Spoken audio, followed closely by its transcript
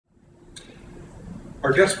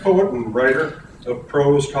Our guest poet and writer of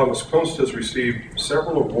prose, Thomas Kunst, has received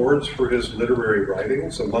several awards for his literary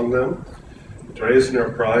writings, among them the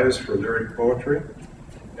Dresdner Prize for lyric poetry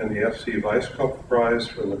and the F.C Weiskopf-Prize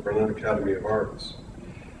from the Berlin Academy of Arts.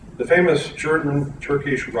 The famous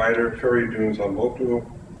German-Turkish writer Feridun Zamotu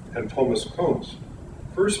and Thomas Kunst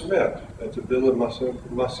first met at the Villa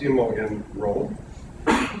Massimo in Rome.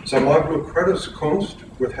 Zamotu credits Kunst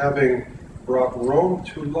with having brought Rome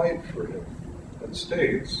to light for him and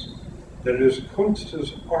states that it is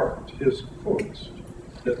Kunst's art, his Kunst,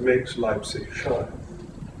 that makes Leipzig shine.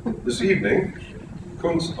 This evening,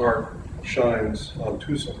 Kunst's art shines on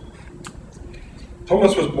Tucson.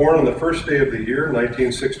 Thomas was born on the first day of the year,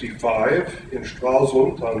 1965, in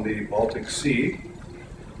Stralsund on the Baltic Sea.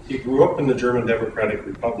 He grew up in the German Democratic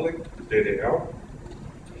Republic, DDR.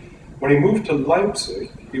 When he moved to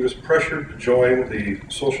Leipzig, he was pressured to join the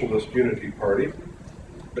Socialist Unity Party,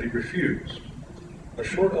 but he refused. A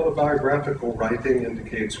short autobiographical writing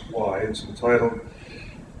indicates why. It's entitled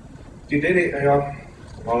Die DDR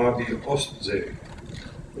war die Ostsee,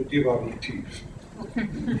 und die war nie tief.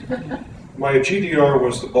 My GDR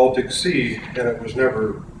was the Baltic Sea, and it was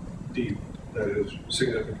never deep, that is,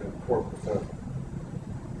 significant or profound.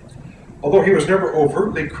 Although he was never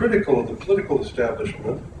overtly critical of the political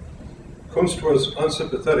establishment, Kunst was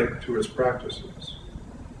unsympathetic to its practices.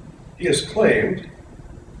 He has claimed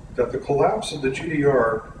that the collapse of the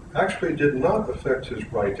GDR actually did not affect his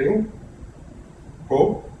writing.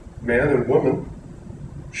 Quote, man and woman,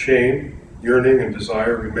 shame, yearning, and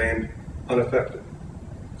desire remained unaffected.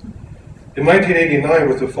 In 1989,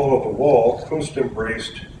 with the fall of the wall, Kunst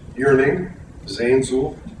embraced yearning,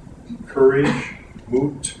 Sehnsucht, courage,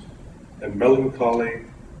 Mut, and melancholy,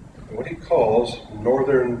 and what he calls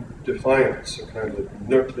northern defiance, a kind of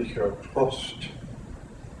nördlicher Trost.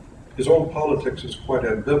 His own politics is quite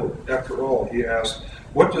ambivalent. After all, he asks,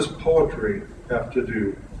 what does poetry have to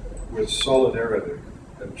do with solidarity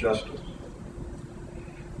and justice?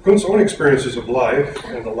 Kunst's own experiences of life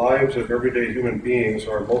and the lives of everyday human beings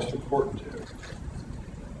are most important to him.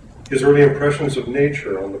 His early impressions of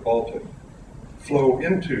nature on the Baltic flow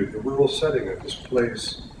into the rural setting of his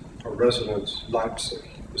place of residence, Leipzig,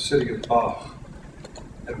 the city of Bach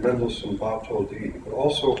and Mendelssohn Bartholdy, but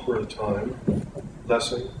also for a time,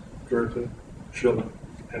 Lessing, Goethe, Schiller,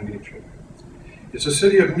 and Nietzsche. It's a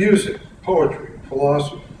city of music, poetry, and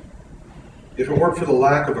philosophy. If it weren't for the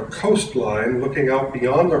lack of a coastline looking out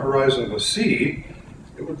beyond the horizon of the sea,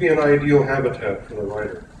 it would be an ideal habitat for the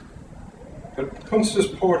writer. But Kunst's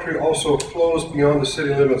poetry also flows beyond the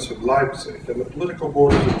city limits of Leipzig and the political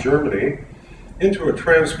borders of Germany into a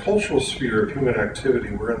transcultural sphere of human activity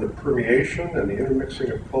wherein the permeation and the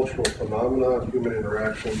intermixing of cultural phenomena and human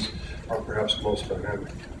interactions are perhaps most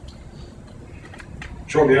dynamic.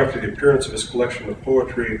 Shortly after the appearance of his collection of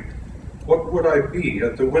poetry, What Would I Be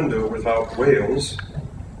at the Window Without Wales,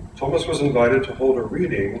 Thomas was invited to hold a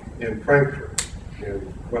reading in Frankfurt, in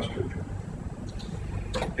Western Germany.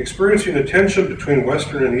 Experiencing a tension between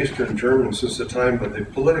Western and Eastern Germans since the time of the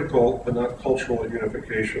political but not cultural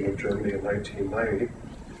unification of Germany in 1990,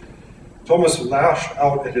 Thomas lashed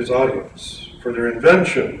out at his audience for their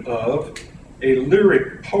invention of a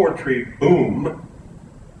lyric poetry boom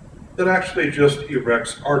that actually just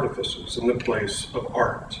erects artifices in the place of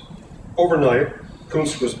art. Overnight,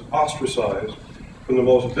 Kunst was ostracized from the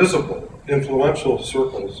most visible, influential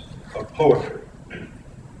circles of poetry,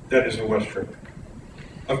 that is in West Germany.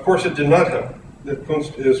 Of course, it did not help that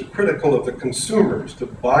Kunst is critical of the consumers, the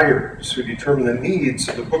buyers who determine the needs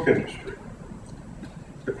of the book industry.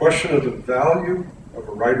 The question of the value of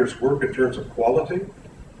a writer's work in terms of quality,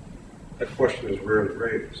 that question is rarely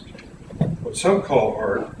raised. What some call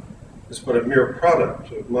art is but a mere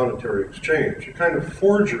product of monetary exchange, a kind of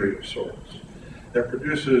forgery of sorts that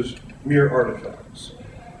produces mere artifacts.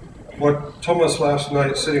 What Thomas last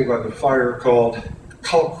night, sitting by the fire, called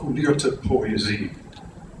kalkulierte Poesie.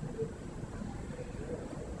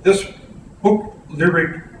 This book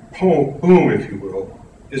lyric poem boom, if you will,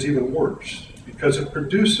 is even worse because it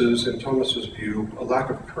produces, in Thomas's view, a lack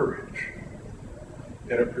of courage,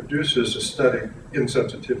 and it produces aesthetic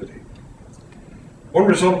insensitivity. One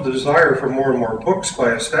result of the desire for more and more books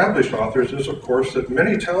by established authors is, of course, that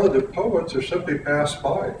many talented poets are simply passed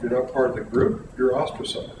by. If you're not part of the group, you're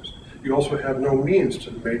ostracized. You also have no means to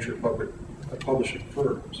the major publishing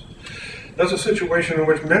firms. That's a situation in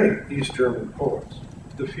which many East German poets,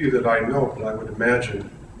 the few that I know, but I would imagine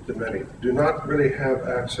the many, do not really have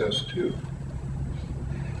access to.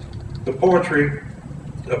 The poetry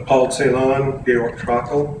of Paul Celan, Georg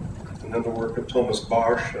Trakl, and then the work of Thomas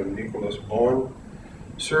Barsch and Nicholas Born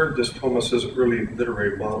served as Thomas's early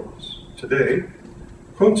literary models. Today,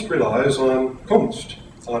 Kunst relies on Kunst,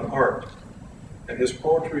 on art, and his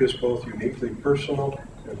poetry is both uniquely personal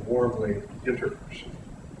and warmly interpersonal.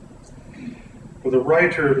 For the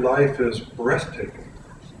writer, life is breathtaking,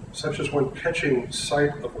 such as when catching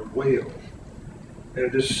sight of a whale, and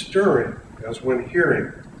it is stirring as when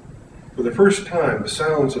hearing, for the first time, the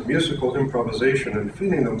sounds of musical improvisation and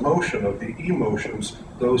feeling the motion of the emotions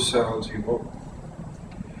those sounds evoke.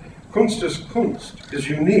 Kunst is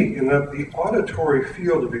unique in that the auditory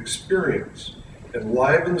field of experience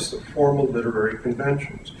enlivens the formal literary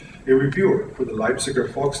conventions. A reviewer for the Leipziger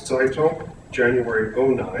Volkszeitung, January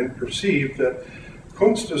 2009, perceived that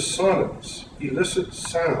Kunst's sonnets elicit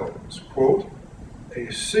sounds, quote, a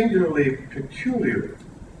singularly peculiar,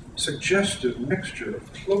 suggestive mixture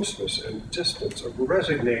of closeness and distance, of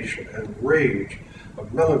resignation and rage,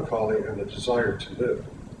 of melancholy and the desire to live.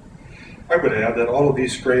 I would add that all of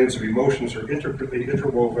these strains of emotions are intricately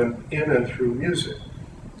interwoven in and through music,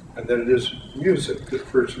 and that it is music that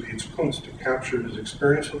first leads Kunst to capture his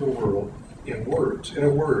experience of the world in words. In a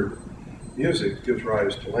word, music gives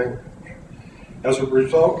rise to language. As a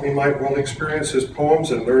result, we might well experience his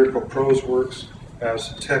poems and lyrical prose works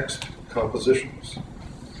as text compositions.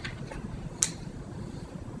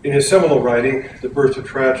 In his seminal writing, The Birth of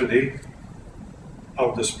Tragedy,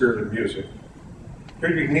 of the Spirit of Music,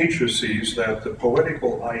 Friedrich Nietzsche sees that the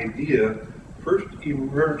poetical idea first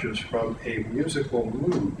emerges from a musical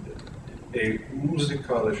mood, a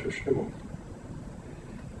musikalische Stimmung.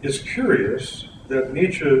 It's curious that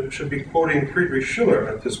Nietzsche should be quoting Friedrich Schiller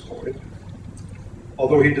at this point,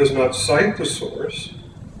 although he does not cite the source,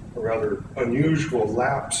 a rather unusual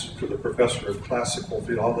lapse for the professor of classical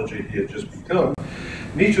theology he had just become.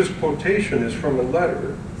 Nietzsche's quotation is from a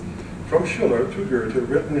letter from Schiller to Goethe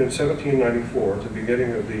written in 1794 at the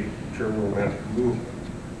beginning of the German Romantic movement.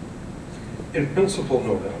 In principle,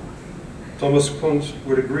 no doubt, Thomas Kunst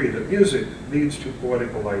would agree that music leads to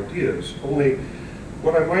poetical ideas, only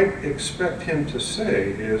what I might expect him to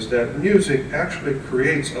say is that music actually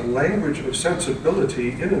creates a language of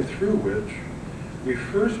sensibility in and through which we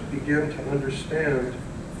first begin to understand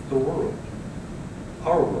the world,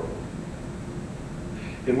 our world.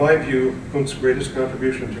 In my view, Kunst's greatest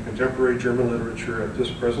contribution to contemporary German literature at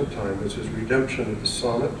this present time is his redemption of the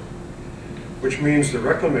sonnet, which means the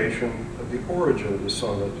reclamation of the origin of the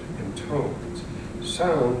sonnet in tones.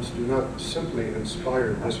 Sounds do not simply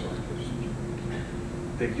inspire this artist.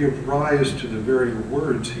 They give rise to the very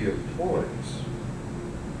words he employs.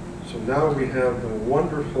 So now we have the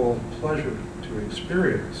wonderful pleasure to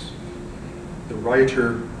experience the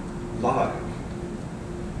writer live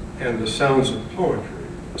and the sounds of poetry,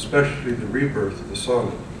 especially the rebirth of the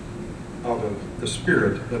sonnet out of the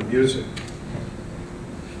spirit of music.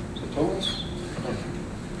 So Thomas,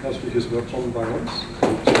 herzlich willkommen bei uns.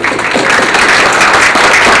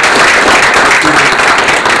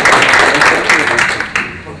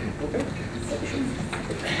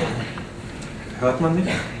 Hört man mich?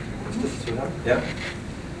 Ist das zu hören? Ja.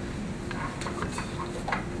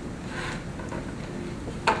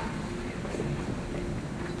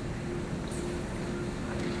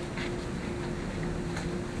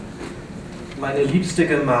 Meine liebste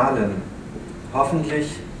Gemahlin,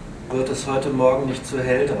 hoffentlich wird es heute Morgen nicht zu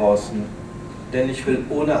hell draußen, denn ich will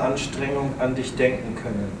ohne Anstrengung an dich denken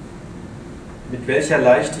können. Mit welcher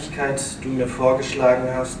Leichtigkeit du mir vorgeschlagen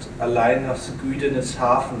hast, allein nach Skydenes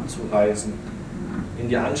Hafen zu reisen, in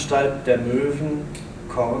die Anstalt der Möwen,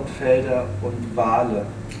 Kornfelder und Wale.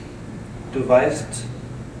 Du weißt,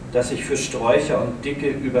 dass ich für Sträucher und dicke,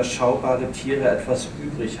 überschaubare Tiere etwas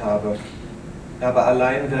übrig habe. Aber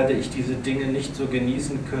allein werde ich diese Dinge nicht so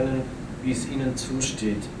genießen können, wie es ihnen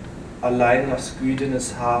zusteht. Allein nach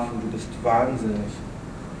Skydenes Hafen, du bist wahnsinnig.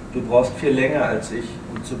 Du brauchst viel länger als ich,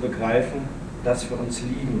 um zu begreifen, dass wir uns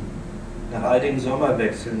lieben. Nach all den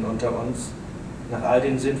Sommerwechseln unter uns, nach all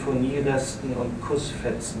den Sinfonieresten und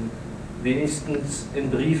Kussfetzen, wenigstens in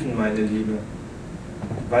Briefen, meine Liebe.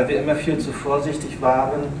 Weil wir immer viel zu vorsichtig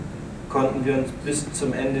waren, konnten wir uns bis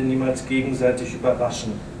zum Ende niemals gegenseitig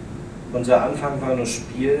überraschen. Unser Anfang war nur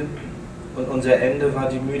Spiel und unser Ende war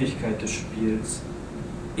die Müdigkeit des Spiels.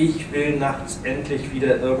 Ich will nachts endlich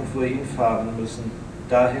wieder irgendwo hinfahren müssen,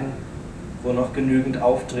 dahin, wo noch genügend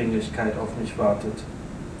Aufdringlichkeit auf mich wartet.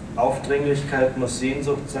 Aufdringlichkeit muss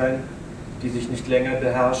Sehnsucht sein, die sich nicht länger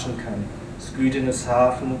beherrschen kann. Skydenes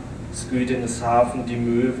Hafen, die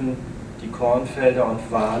Möwen, die Kornfelder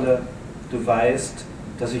und Wale. Du weißt,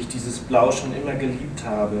 dass ich dieses Blau schon immer geliebt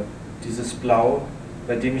habe, dieses Blau,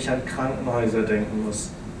 bei dem ich an Krankenhäuser denken muss,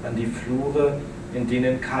 an die Flure, in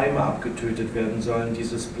denen Keime abgetötet werden sollen,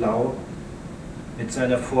 dieses Blau mit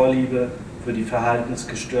seiner Vorliebe für die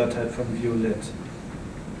Verhaltensgestörtheit von Violett.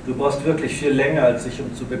 Du brauchst wirklich viel länger als ich,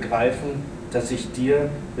 um zu begreifen, dass ich dir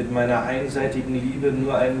mit meiner einseitigen Liebe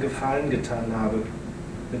nur einen Gefallen getan habe.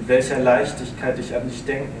 Mit welcher Leichtigkeit ich an dich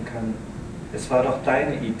denken kann. Es war doch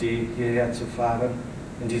deine Idee, hierher zu fahren,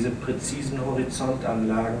 in diese präzisen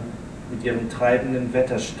Horizontanlagen mit ihren treibenden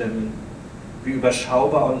Wetterstämmen. Wie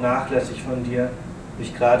überschaubar und nachlässig von dir,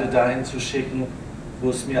 mich gerade dahin zu schicken, wo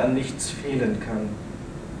es mir an nichts fehlen kann.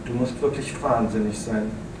 Du musst wirklich wahnsinnig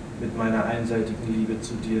sein mit meiner einseitigen Liebe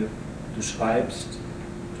zu dir. Du schreibst,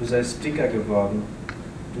 du seist dicker geworden.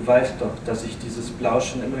 Du weißt doch, dass ich dieses Blau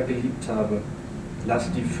schon immer geliebt habe.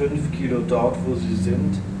 Lass die 5 Kilo dort, wo sie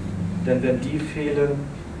sind, denn wenn die fehlen,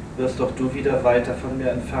 wirst doch du wieder weiter von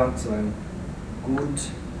mir entfernt sein.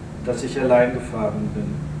 Gut, dass ich allein gefahren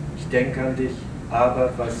bin. Ich denke an dich,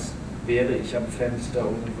 aber was wäre ich am Fenster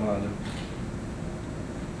ohne Wale?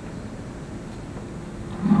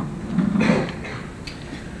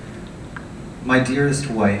 My dearest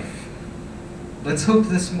wife, let's hope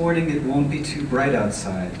this morning it won't be too bright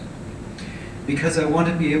outside, because I want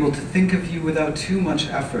to be able to think of you without too much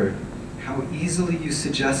effort. How easily you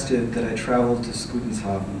suggested that I travel to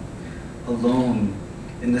Skudenshaven, alone,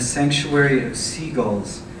 in the sanctuary of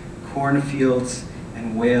seagulls, cornfields,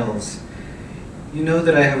 and whales. You know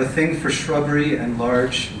that I have a thing for shrubbery and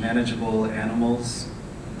large, manageable animals,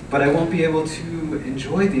 but I won't be able to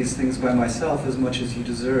enjoy these things by myself as much as you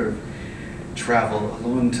deserve. Travel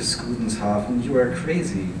alone to Skudenshaven, you are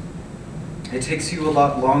crazy. It takes you a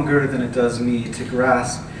lot longer than it does me to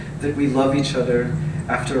grasp that we love each other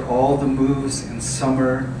after all the moves in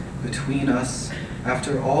summer between us,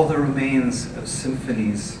 after all the remains of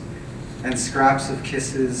symphonies and scraps of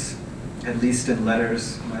kisses, at least in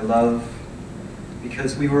letters, my love,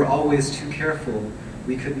 because we were always too careful.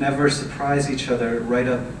 We could never surprise each other right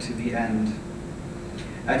up to the end.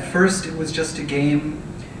 At first it was just a game,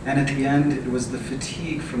 and at the end it was the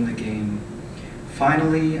fatigue from the game.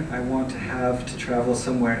 Finally, I want to have to travel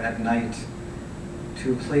somewhere at night,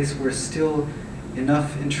 to a place where still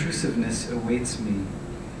enough intrusiveness awaits me.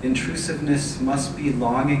 Intrusiveness must be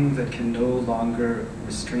longing that can no longer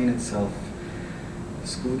restrain itself.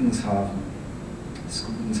 Skudenshaven,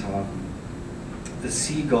 Skudenshaven. The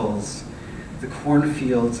seagulls, the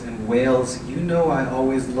cornfields and whales. You know I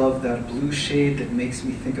always love that blue shade that makes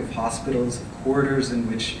me think of hospitals, of corridors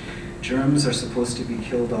in which germs are supposed to be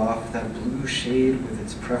killed off, that blue shade with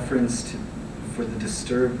its preference for the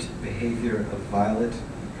disturbed behavior of violet.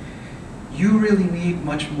 You really need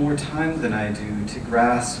much more time than I do to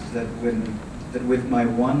grasp that with my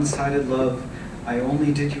one-sided love, I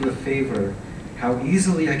only did you a favor. How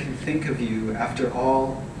easily I can think of you. After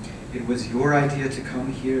all, it was your idea to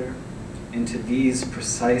come here, into these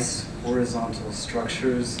precise horizontal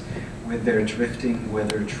structures with their drifting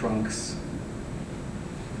weather trunks.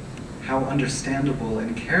 How understandable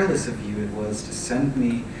and careless of you it was to send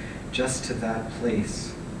me just to that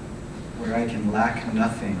place where I can lack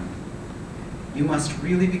nothing. You must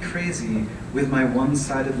really be crazy with my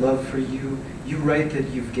one-sided love for you. You write that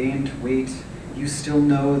you've gained weight. You still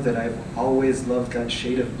know that I've always loved that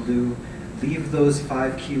shade of blue. Leave those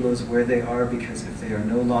 5 kilos where they are, because if they are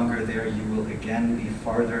no longer there, you will again be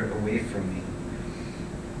farther away from me.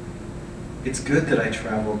 It's good that I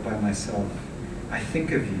traveled by myself. I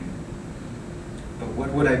think of you. But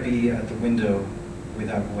what would I be at the window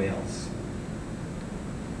without whales?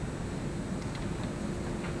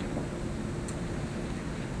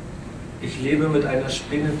 Ich lebe mit einer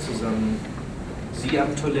Spinne zusammen. Sie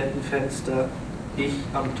am Toilettenfenster, ich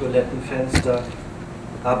am Toilettenfenster,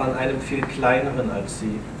 aber an einem viel kleineren als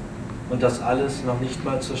sie. Und das alles noch nicht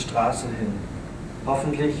mal zur Straße hin.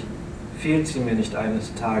 Hoffentlich fehlt sie mir nicht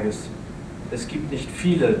eines Tages. Es gibt nicht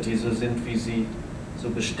viele, die so sind wie sie,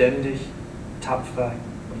 so beständig, tapfer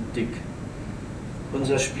und dick.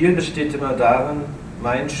 Unser Spiel besteht immer darin,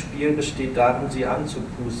 mein Spiel besteht darin, sie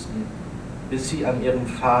anzupusten, bis sie an ihrem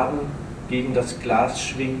Faden gegen das Glas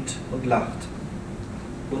schwingt und lacht.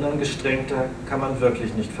 Unangestrengter kann man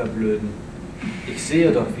wirklich nicht verblöden. Ich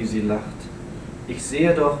sehe doch, wie sie lacht. Ich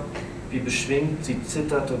sehe doch, wie beschwingt sie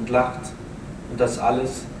zittert und lacht. Und das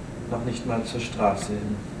alles noch nicht mal zur Straße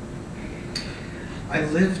hin. I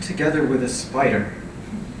live together with a spider.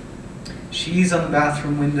 She's on the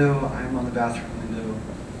bathroom window, I'm on the bathroom window,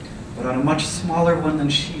 but on a much smaller one than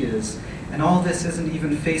she is, and all this isn't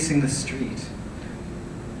even facing the street.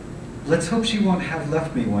 Let's hope she won't have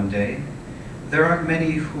left me one day. There aren't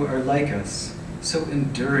many who are like us, so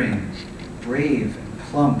enduring, brave, and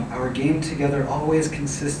plump. Our game together always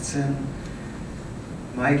consists in,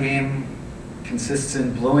 my game consists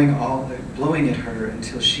in blowing at her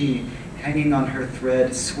until she, hanging on her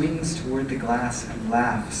thread, swings toward the glass and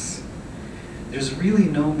laughs. There's really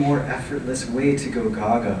no more effortless way to go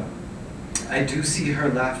gaga. I do see her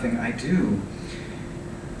laughing, I do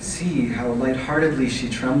see how lightheartedly she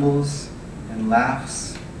trembles and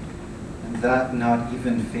laughs, and that not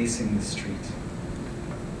even facing the street.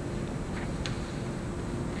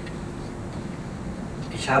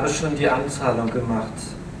 Ich habe schon die Anzahlung gemacht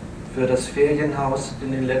für das Ferienhaus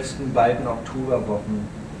in den letzten beiden Oktoberwochen.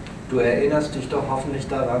 Du erinnerst dich doch hoffentlich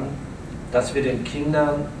daran, dass wir den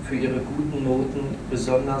Kindern für ihre guten Noten,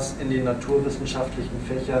 besonders in den naturwissenschaftlichen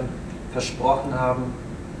Fächern, versprochen haben,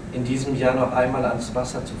 in diesem Jahr noch einmal ans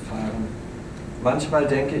Wasser zu fahren. Manchmal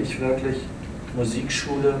denke ich wirklich,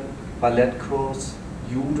 Musikschule, Ballettkurs,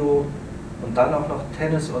 Judo und dann auch noch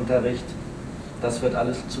Tennisunterricht, das wird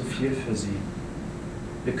alles zu viel für sie.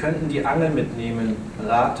 Wir könnten die Angel mitnehmen,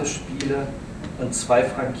 Ratespiele und 2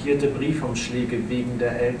 frankierte Briefumschläge wegen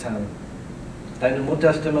der Eltern. Deine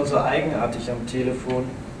Mutter ist immer so eigenartig am Telefon,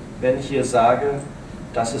 wenn ich ihr sage,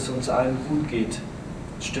 dass es uns allen gut geht.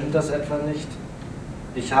 Stimmt das etwa nicht?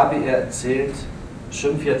 Ich habe ihr erzählt,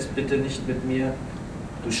 schimpf jetzt bitte nicht mit mir,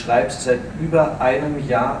 du schreibst seit über einem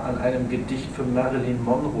Jahr an einem Gedicht für Marilyn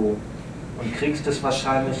Monroe und kriegst es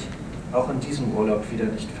wahrscheinlich auch in diesem Urlaub wieder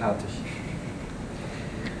nicht fertig.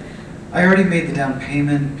 I already made the down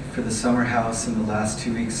payment for the summer house in the last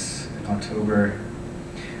 2 weeks in October.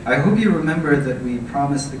 I hope you remember that we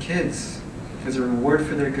promised the kids, as a reward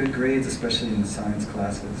for their good grades, especially in the science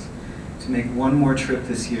classes, to make one more trip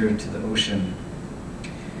this year to the ocean.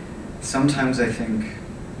 Sometimes I think,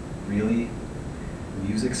 really?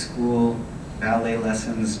 Music school, ballet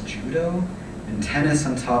lessons, judo, and tennis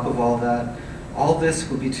on top of all this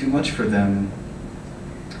will be too much for them.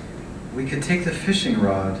 We could take the fishing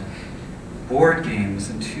rod, board games,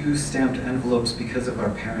 and 2 stamped envelopes because of our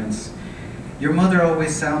parents. Your mother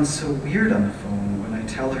always sounds so weird on the phone when I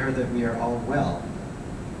tell her that we are all well.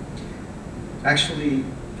 Actually,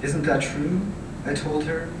 isn't that true? I told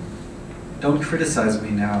her. Don't criticize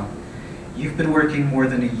me now. You've been working more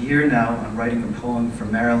than a year now on writing a poem for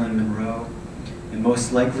Marilyn Monroe, and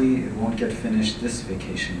most likely it won't get finished this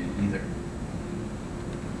vacation either.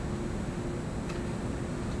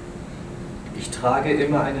 Ich trage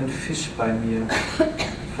immer einen Fisch bei mir,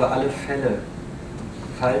 für alle Fälle,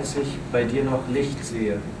 falls ich bei dir noch Licht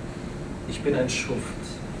sehe. Ich bin ein Schuft.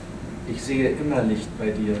 Ich sehe immer Licht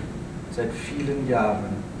bei dir, seit vielen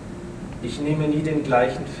Jahren. Ich nehme nie den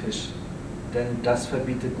gleichen Fisch, denn das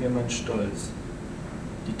verbietet mir mein Stolz.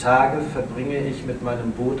 Die Tage verbringe ich mit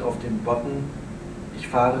meinem Boot auf dem Bodden, ich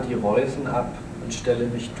fahre die Reusen ab und stelle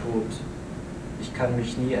mich tot. Ich kann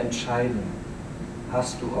mich nie entscheiden.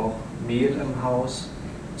 Hast du auch Mehl im Haus,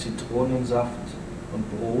 Zitronensaft und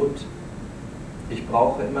Brot? Ich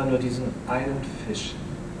brauche immer nur diesen einen Fisch,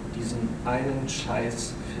 diesen einen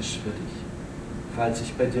Scheißfisch für dich, falls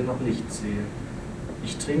ich bei dir noch Licht sehe.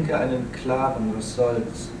 Ich trinke einen klaren, was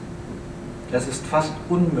soll's. Es ist fast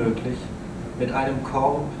unmöglich, mit einem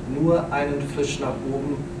Korb nur einen Fisch nach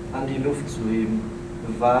oben an die Luft zu heben.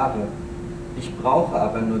 Bewahre. Ich brauche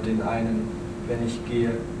aber nur den einen, wenn ich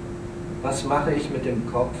gehe. Was mache ich mit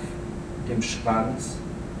dem Kopf, dem Schwanz,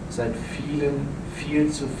 seit vielen,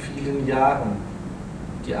 viel zu vielen Jahren?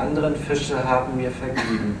 Die anderen Fische haben mir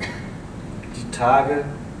vergeben. Die Tage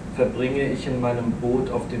verbringe ich in meinem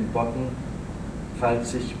Boot auf dem Bodden,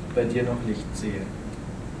 falls ich bei dir noch Licht sehe.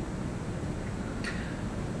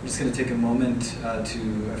 I'm just going to take a moment I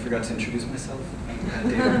forgot to introduce myself. I'm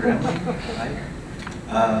David Gramling.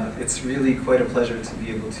 Hi. It's really quite a pleasure to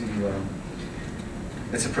be able to,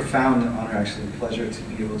 it's a profound honor actually, pleasure to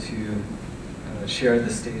be able to share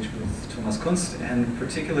the stage with Thomas Kunst, and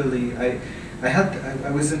particularly I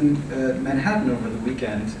was in Manhattan over the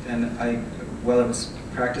weekend, and while I was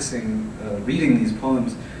practicing reading these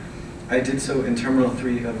poems, I did so in Terminal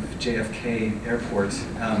 3 of JFK Airport,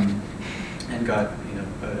 and got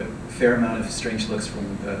a fair amount of strange looks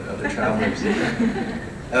from other travelers,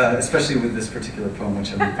 especially with this particular poem,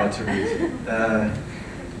 which I'm about to read.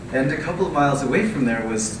 And a couple of miles away from there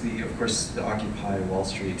was, of course, the Occupy Wall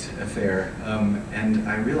Street affair, and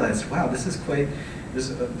I realized, wow, this is quite.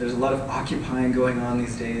 There's a lot of occupying going on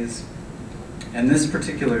these days, and this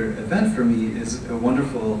particular event for me is a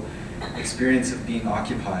wonderful experience of being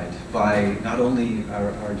occupied by not only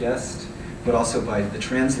our guest, but also by the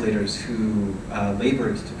translators who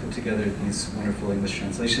labored to put together these wonderful English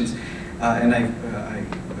translations. And I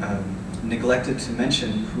neglected to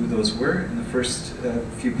mention who those were in the first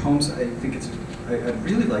few poems. I'd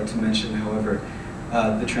really like to mention, however,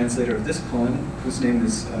 the translator of this poem, whose name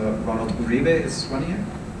is Ronald Uribe. Is Ronnie here?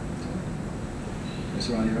 There's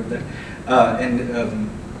Ronnie over there. And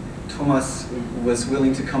Thomas was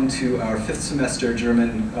willing to come to our 5th semester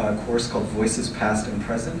German course called Voices Past and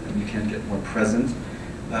Present, and you can't get more present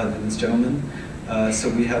than this gentleman. So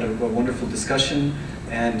we had a wonderful discussion,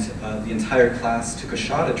 and the entire class took a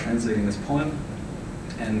shot at translating this poem,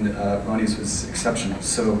 and Ronnie's was exceptional.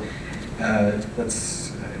 So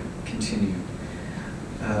let's continue.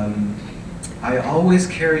 I always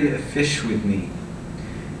carry a fish with me,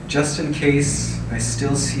 just in case I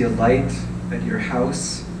still see a light at your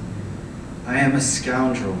house. I am a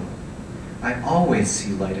scoundrel. I always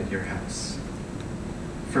see light at your house.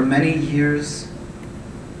 For many years,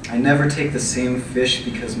 I never take the same fish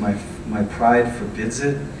because my pride forbids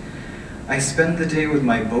it. I spend the day with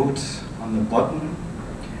my boat on the bottom.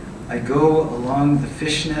 I go along the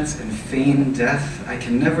fishnets and feign death. I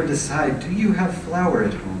can never decide, do you have flour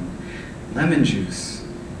at home? Lemon juice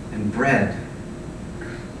and bread.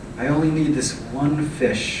 I only need this one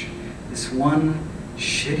fish, this one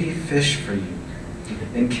shitty fish for you,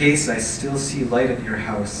 in case I still see light at your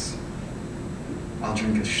house. I'll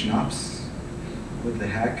drink a schnapps. What the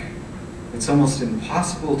heck? It's almost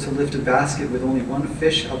impossible to lift a basket with only one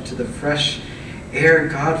fish up to the fresh air,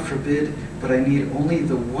 God forbid, but I need only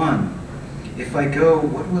the one. If I go,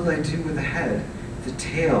 what will I do with the head, the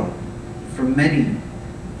tail, for many,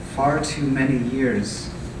 far too many years?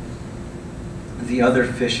 The other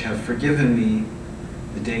fish have forgiven me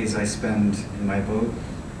the days I spend in my boat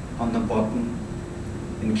on the bottom,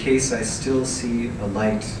 in case I still see a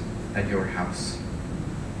light at your house.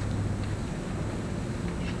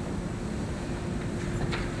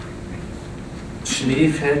 Schnee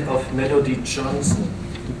fällt auf Melody Johnson.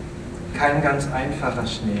 Kein ganz einfacher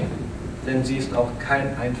Schnee, denn sie ist auch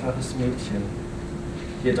kein einfaches Mädchen.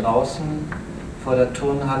 Hier draußen vor der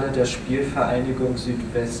Turnhalle der Spielvereinigung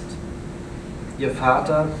Südwest. Ihr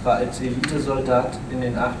Vater war als Elitesoldat in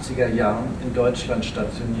den 80er Jahren in Deutschland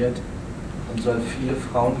stationiert und soll viele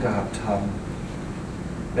Frauen gehabt haben.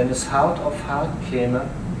 Wenn es hart auf hart käme,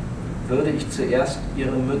 würde ich zuerst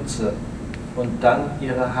ihre Mütze und dann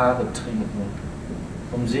ihre Haare trinken,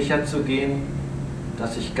 um sicher zu gehen,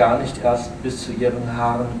 dass ich gar nicht erst bis zu ihren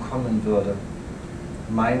Haaren kommen würde.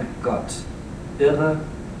 Mein Gott, irre,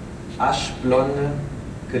 aschblonde,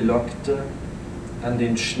 gelockte, an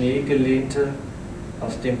den Schnee gelehnte,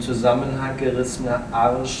 aus dem Zusammenhang gerissene,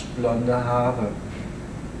 arschblonde Haare.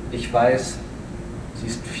 Ich weiß, sie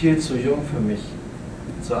ist viel zu jung für mich,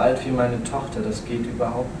 so alt wie meine Tochter, das geht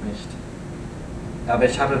überhaupt nicht. Aber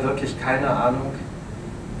ich habe wirklich keine Ahnung,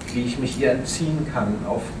 wie ich mich ihr entziehen kann,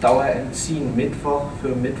 auf Dauer entziehen, Mittwoch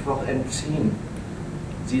für Mittwoch entziehen.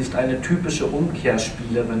 Sie ist eine typische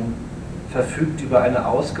Umkehrspielerin, verfügt über eine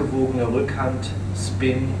ausgewogene Rückhand,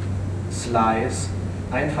 Spin, Slice,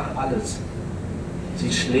 einfach alles.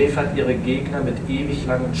 Sie schläfert ihre Gegner mit ewig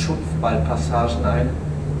langen Schupfballpassagen ein,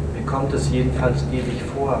 mir kommt es jedenfalls ewig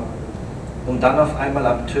vor, um dann auf einmal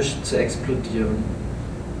am Tisch zu explodieren.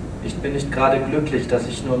 Ich bin nicht gerade glücklich, dass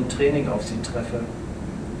ich nur im Training auf sie treffe.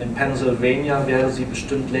 In Pennsylvania wäre sie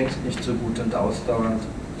bestimmt längst nicht so gut und ausdauernd.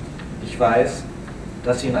 Ich weiß,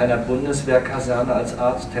 dass sie in einer Bundeswehrkaserne als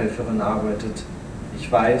Arzthelferin arbeitet.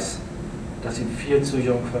 Ich weiß, dass sie viel zu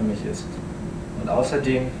jung für mich ist. Und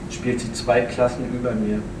außerdem spielt sie 2 Klassen über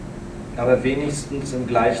mir. Aber wenigstens im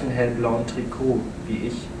gleichen hellblauen Trikot wie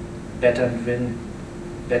ich. Bet and win,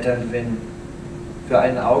 bet and win. Für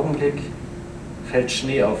einen Augenblick fällt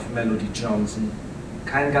Schnee auf Melody Johnson.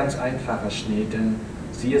 Kein ganz einfacher Schnee, denn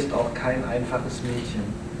sie ist auch kein einfaches Mädchen.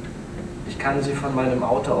 Ich kann sie von meinem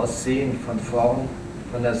Auto aus sehen, von vorn,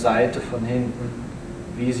 von der Seite, von hinten,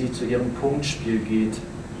 wie sie zu ihrem Punktspiel geht.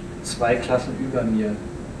 2 Klassen über mir.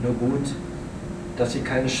 Nur gut, dass sie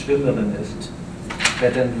keine Schwimmerin ist.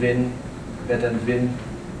 Bet and win, bet and win.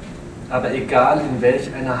 Aber egal, in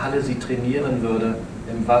welch einer Halle sie trainieren würde,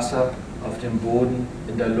 im Wasser, auf dem Boden,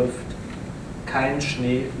 in der Luft, kein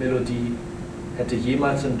Schneemelodie hätte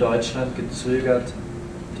jemals in Deutschland gezögert,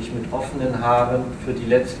 dich mit offenen Haaren für die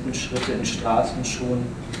letzten Schritte in Straßenschuhen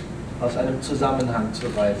aus einem Zusammenhang zu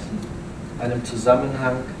reißen. Einem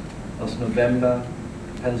Zusammenhang aus November,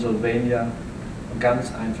 Pennsylvania und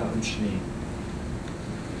ganz einfachem Schnee.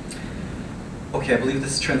 Okay, I believe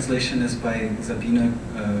this translation is by Sabine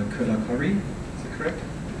Köhler-Corrie. Is that correct?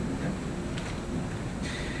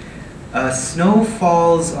 Okay. Snow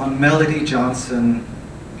falls on Melody Johnson.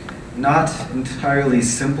 Not entirely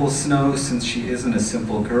simple snow, since she isn't a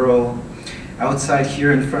simple girl. Outside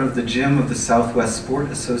here in front of the gym of the Southwest Sport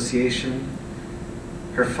Association.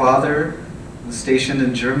 Her father was stationed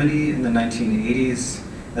in Germany in the 1980s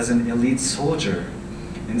as an elite soldier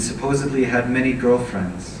and supposedly had many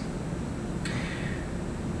girlfriends.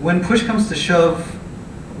 When push comes to shove,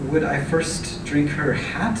 would I first drink her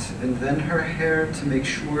hat and then her hair to make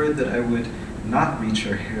sure that I would not reach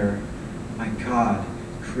her hair? My God,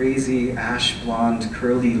 crazy ash blonde,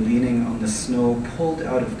 curly, leaning on the snow, pulled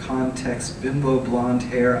out of context, bimbo blonde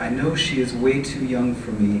hair. I know she is way too young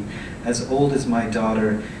for me, as old as my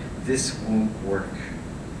daughter. This won't work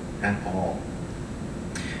at all.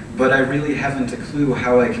 But I really haven't a clue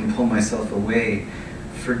how I can pull myself away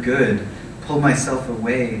for good. Pull myself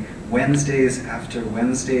away. Wednesdays after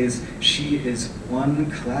Wednesdays, she is one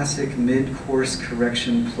classic mid-course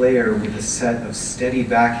correction player with a set of steady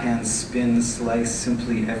backhand spin, slice,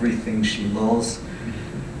 simply everything she lulls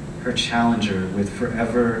her challenger with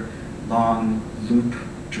forever long loop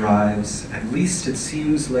drives. At least it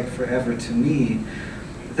seems like forever to me.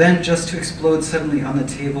 Then just to explode suddenly on the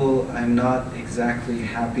table, I'm not exactly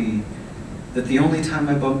happy that the only time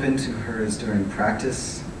I bump into her is during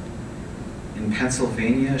practice. In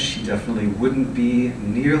Pennsylvania, she definitely wouldn't be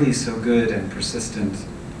nearly so good and persistent.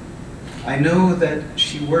 I know that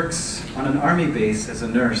she works on an army base as a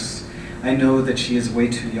nurse. I know that she is way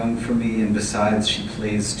too young for me, and besides, she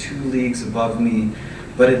plays 2 leagues above me,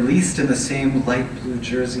 but at least in the same light blue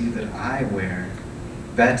jersey that I wear.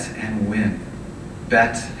 Bet and win.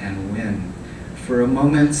 Bet and win. For a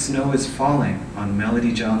moment, snow is falling on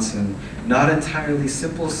Melody Johnson. Not entirely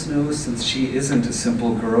simple snow, since she isn't a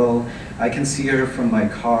simple girl. I can see her from my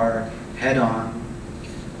car, head on,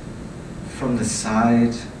 from the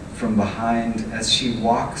side, from behind, as she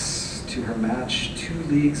walks to her match 2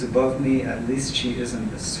 leagues above me. At least she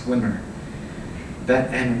isn't a swimmer.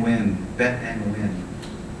 Bet and win, bet and win.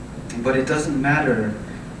 But it doesn't matter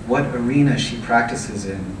what arena she practices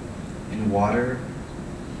in water,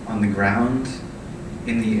 on the ground,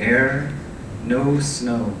 in the air, no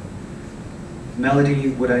snow. Melody,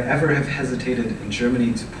 would I ever have hesitated in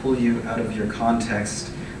Germany to pull you out of your context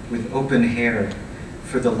with open hair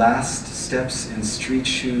for the last steps in street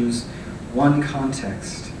shoes, one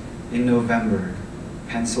context, in November,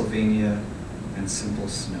 Pennsylvania, and simple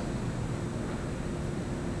snow?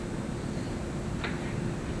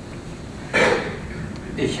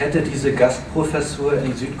 Ich hätte diese Gastprofessur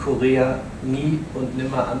in Südkorea nie und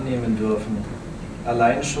nimmer annehmen dürfen.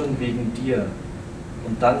 Allein schon wegen dir.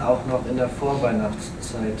 Und dann auch noch in der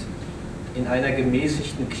Vorweihnachtszeit. In einer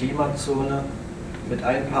gemäßigten Klimazone mit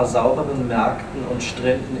ein paar sauberen Märkten und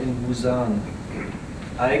Stränden in Busan.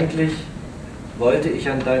 Eigentlich wollte ich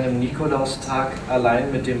an deinem Nikolaustag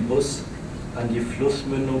allein mit dem Bus an die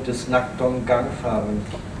Flussmündung des Nakdong-Gang fahren.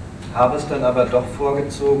 Habe es dann aber doch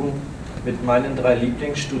vorgezogen, mit meinen 3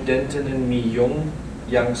 Lieblingsstudentinnen Mi-Jung,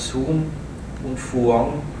 Yang-Soon und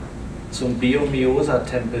Fuong zum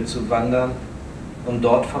Beomyosa-Tempel zu wandern, um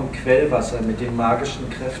dort vom Quellwasser mit den magischen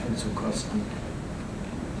Kräften zu kosten.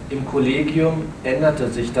 Im Kollegium änderte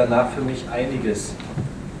sich danach für mich einiges.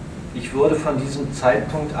 Ich wurde von diesem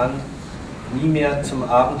Zeitpunkt an nie mehr zum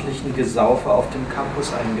abendlichen Gesaufe auf dem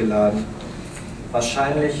Campus eingeladen.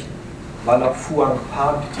 Wahrscheinlich, weil auch Fuang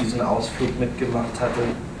Park diesen Ausflug mitgemacht hatte,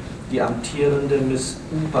 die amtierende Miss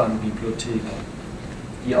U-Bahn-Bibliothek,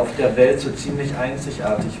 die auf der Welt so ziemlich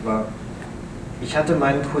einzigartig war. Ich hatte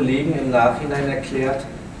meinen Kollegen im Nachhinein erklärt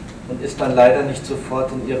und es dann leider nicht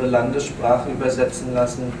sofort in ihre Landessprache übersetzen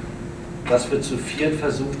lassen, dass wir zu 4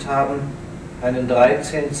 versucht haben, einen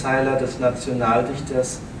 13-Zeiler des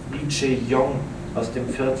Nationaldichters Li Che-yong aus dem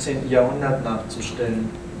 14. Jahrhundert nachzustellen,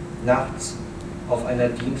 nachts auf einer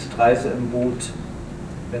Dienstreise im Boot,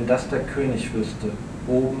 wenn das der König wüsste,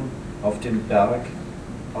 oben auf dem Berg,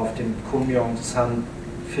 auf dem Kumyong-san,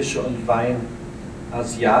 Fische und Wein,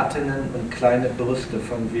 Asiatinnen und kleine Brüste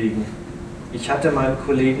von wegen. Ich hatte meinem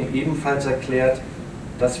Kollegen ebenfalls erklärt,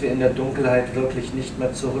 dass wir in der Dunkelheit wirklich nicht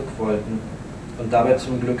mehr zurück wollten und dabei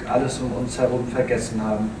zum Glück alles um uns herum vergessen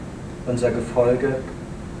haben. Unser Gefolge,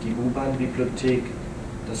 die U-Bahn-Bibliothek,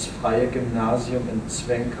 das freie Gymnasium in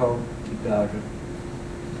Zwenkau, die Berge.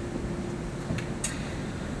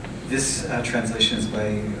 This translation is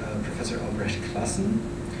by Professor Albrecht Classen.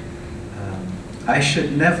 I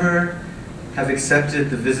should never have accepted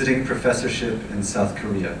the visiting professorship in South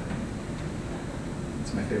Korea.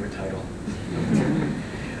 It's my favorite title.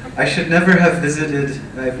 I should never have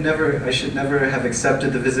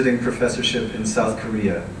accepted the visiting professorship in South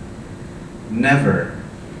Korea. Never.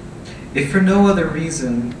 If for no other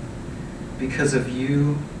reason, because of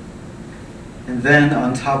you, and then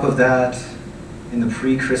on top of that, in the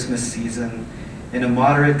pre-Christmas season, in a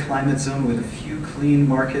moderate climate zone with a few clean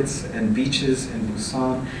markets and beaches in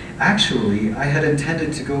Busan. Actually, I had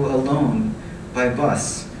intended to go alone by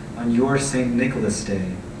bus on your St. Nicholas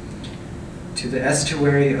Day to the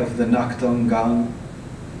estuary of the Nakdong-gang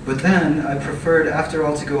But then I preferred, after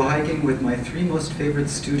all, to go hiking with my three most favorite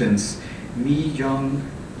students, Mi, Young,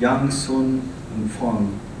 Yang, Sun, and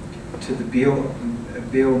Feng, to the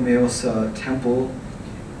Beomeosa temple,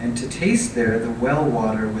 and to taste there the well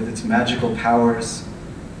water with its magical powers.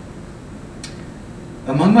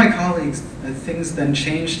 Among my colleagues, things then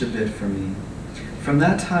changed a bit for me. From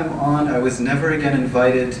that time on, I was never again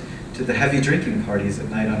invited to the heavy drinking parties at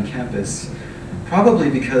night on campus, probably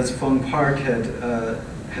because Feng Park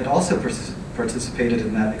had also participated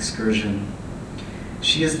in that excursion.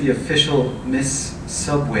 She is the official Miss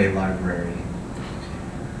Subway Library,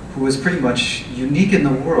 who was pretty much unique in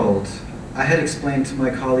the world. I had explained to my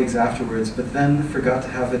colleagues afterwards, but then forgot to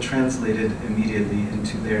have it translated immediately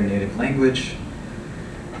into their native language,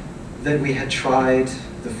 that we had tried,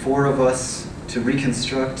 the four of us, to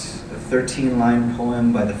reconstruct a 13-line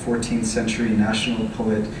poem by the 14th century national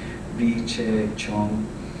poet Ri Che-chong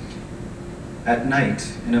at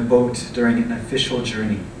night in a boat during an official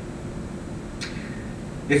journey.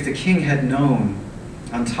 If the king had known,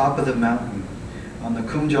 on top of the mountain, on the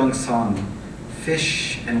Kumjong-san,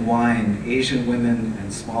 fish and wine, Asian women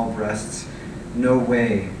and small breasts, no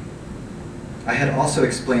way. I had also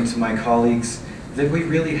explained to my colleagues that we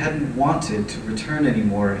really hadn't wanted to return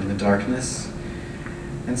anymore in the darkness.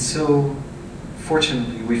 And so,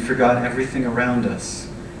 fortunately, we forgot everything around us,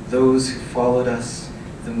 those who followed us,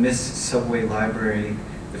 the Miss Subway Library,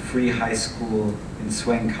 the free high school in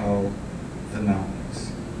Swenkao, the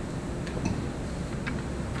mountains.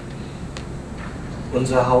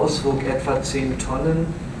 Unser Haus wog etwa 10 Tonnen,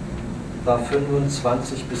 war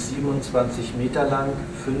 25 bis 27 Meter lang,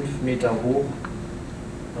 5 Meter hoch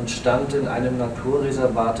und stand in einem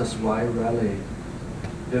Naturreservat des Y Valley.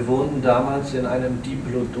 Wir wohnten damals in einem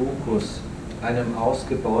Diplodocus, einem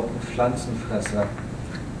ausgebauten Pflanzenfresser,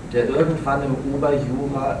 der irgendwann im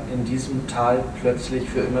Oberjura in diesem Tal plötzlich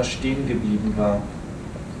für immer stehen geblieben war.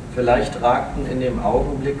 Vielleicht ragten in dem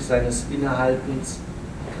Augenblick seines Innehaltens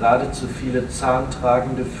geradezu viele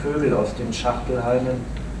zahntragende Vögel aus den Schachtelhalmen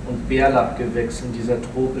und Bärlappgewächsen dieser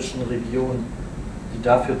tropischen Region. Die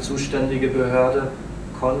dafür zuständige Behörde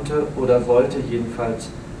konnte oder wollte jedenfalls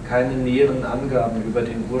keine näheren Angaben über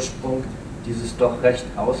den Ursprung dieses doch recht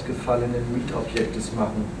ausgefallenen Mietobjektes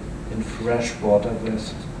machen, in Freshwater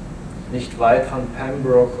West. Nicht weit von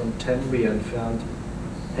Pembroke und Tenby entfernt,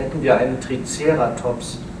 hätten wir einen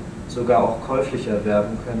Triceratops sogar auch käuflich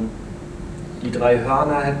erwerben können. Die 3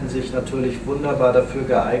 Hörner hätten sich natürlich wunderbar dafür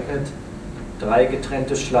geeignet, 3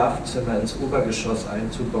 getrennte Schlafzimmer ins Obergeschoss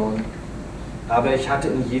einzubauen. Aber ich hatte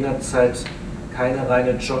in jener Zeit keine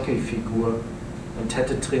reine Jockeyfigur und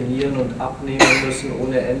hätte trainieren und abnehmen müssen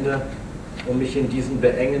ohne Ende, um mich in diesen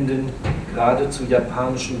beengenden, geradezu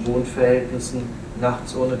japanischen Wohnverhältnissen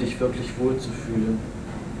nachts ohne dich wirklich wohlzufühlen.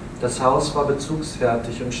 Das Haus war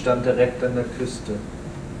bezugsfertig und stand direkt an der Küste.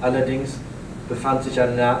 Allerdings befand sich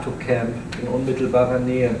ein NATO-Camp in unmittelbarer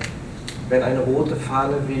Nähe. Wenn eine rote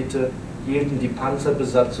Fahne wehte, hielten die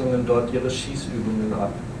Panzerbesatzungen dort ihre Schießübungen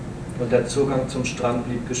ab und der Zugang zum Strand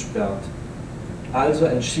blieb gesperrt. Also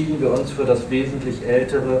entschieden wir uns für das wesentlich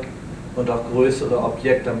ältere und auch größere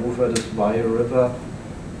Objekt am Ufer des Wye River.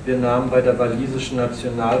 Wir nahmen bei der walisischen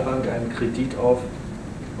Nationalbank einen Kredit auf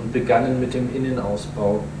und begannen mit dem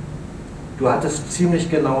Innenausbau. Du hattest ziemlich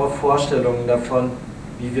genaue Vorstellungen davon,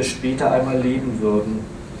 wie wir später einmal leben würden.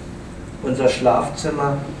 Unser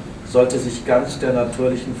Schlafzimmer sollte sich ganz der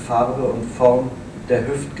natürlichen Farbe und Form der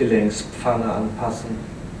Hüftgelenkspfanne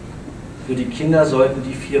anpassen. Für die Kinder sollten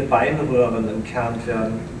die 4 Beinröhren entkernt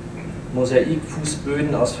werden.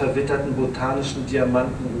 Mosaikfußböden aus verwitterten botanischen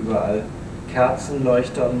Diamanten überall,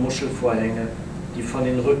 Kerzenleuchter und Muschelvorhänge, die von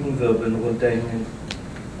den Rückenwirbeln runterhingen.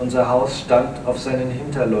 Unser Haus stand auf seinen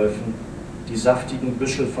Hinterläufen, die saftigen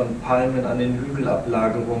Büschel von Palmen an den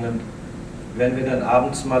Hügelablagerungen. Wenn wir dann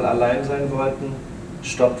abends mal allein sein wollten,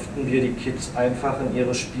 stopften wir die Kids einfach in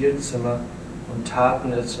ihre Spielzimmer und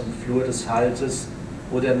taten es im Flur des Halses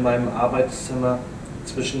oder in meinem Arbeitszimmer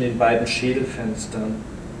zwischen den beiden Schädelfenstern.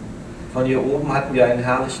 Von hier oben hatten wir einen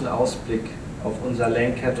herrlichen Ausblick auf unser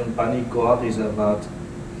Lancat und Bunny Gore Reservat.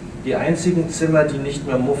 Die einzigen Zimmer, die nicht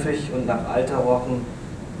mehr muffig und nach Alter rochen,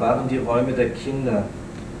 waren die Räume der Kinder.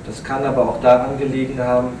 Das kann aber auch daran gelegen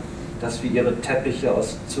haben, dass wir ihre Teppiche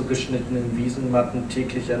aus zugeschnittenen Wiesenmatten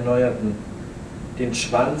täglich erneuerten. Den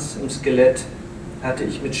Schwanz im Skelett hatte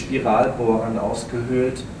ich mit Spiralbohrern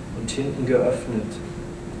ausgehöhlt und hinten geöffnet.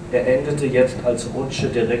 Er endete jetzt als Rutsche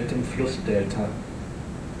direkt im Flussdelta.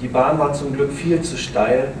 Die Bahn war zum Glück viel zu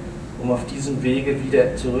steil, um auf diesem Wege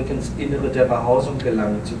wieder zurück ins Innere der Behausung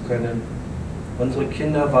gelangen zu können. Unsere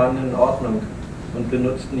Kinder waren in Ordnung und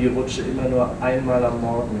benutzten die Rutsche immer nur einmal am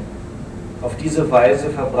Morgen. Auf diese Weise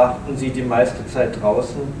verbrachten sie die meiste Zeit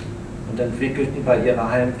draußen und entwickelten bei ihrer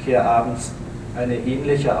Heimkehr abends eine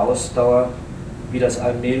ähnliche Ausdauer wie das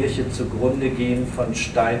allmähliche Zugrundegehen von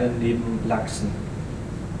Steinen neben Lachsen.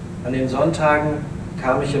 An den Sonntagen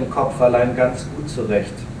kam ich im Kopf allein ganz gut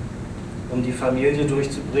zurecht. Um die Familie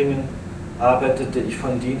durchzubringen, arbeitete ich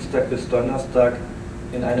von Dienstag bis Donnerstag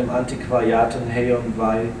in einem Antiquariat in Hay on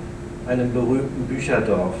Wye, einem berühmten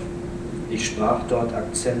Bücherdorf. Ich sprach dort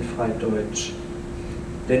akzentfrei Deutsch.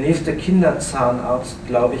 Der nächste Kinderzahnarzt,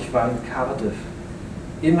 glaube ich, war in Cardiff.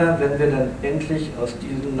 Immer wenn wir dann endlich aus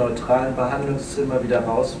diesem neutralen Behandlungszimmer wieder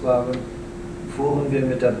raus waren, fuhren wir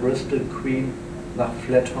mit der Bristol Queen nach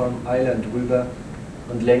Flathorn Island rüber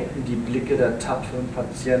und lenkten die Blicke der tapferen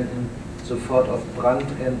Patienten sofort auf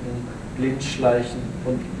Brandenten, Blindschleichen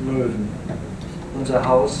und Möwen. Unser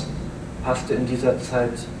Haus passte in dieser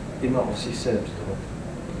Zeit immer auf sich selbst auf.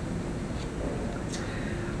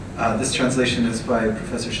 This translation is by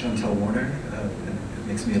Professor Chantal Warner. It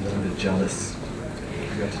makes me a little bit jealous. I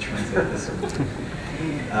forgot to translate this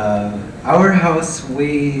one. Our house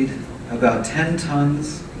weighed about 10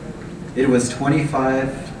 tons. It was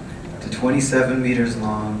 25 to 27 meters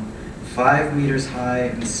long, 5 meters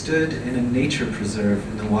high, and stood in a nature preserve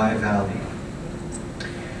in the Wye Valley.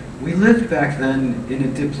 We lived back then in a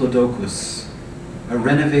diplodocus, a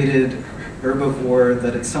renovated herbivore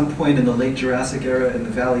that at some point in the late Jurassic era in the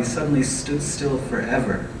valley suddenly stood still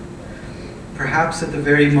forever. Perhaps at the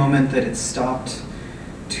very moment that it stopped,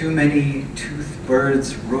 too many toothed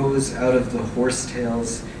birds rose out of the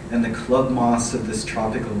horsetails and the club moss of this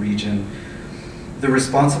tropical region. The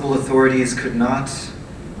responsible authorities could not,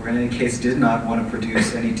 or in any case did not, want to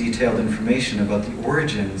produce any detailed information about the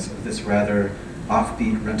origins of this rather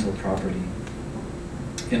offbeat rental property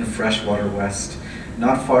in freshwater West,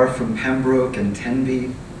 not far from Pembroke and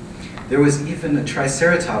Tenby. There was even a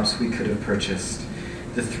triceratops we could have purchased.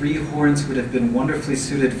 The 3 horns would have been wonderfully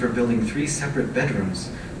suited for building 3 separate bedrooms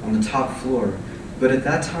on the top floor, but at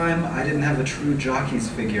that time I didn't have a true jockey's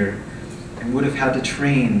figure and would have had to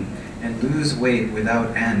train and lose weight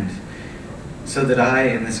without end, so that I,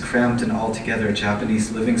 in this cramped and altogether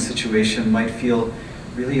Japanese living situation, might feel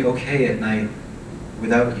really okay at night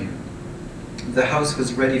without you. The house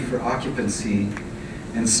was ready for occupancy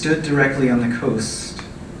and stood directly on the coast.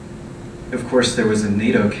 Of course, there was a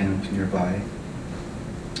NATO camp nearby.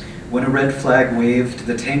 When a red flag waved,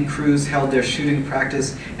 the tank crews held their shooting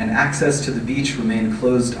practice and access to the beach remained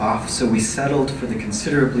closed off, so we settled for the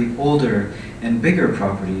considerably older and bigger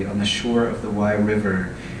property on the shore of the Wye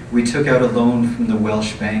River. We took out a loan from the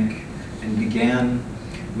Welsh Bank and began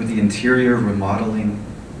with the interior remodeling.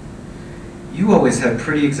 You always had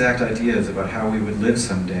pretty exact ideas about how we would live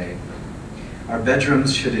someday. Our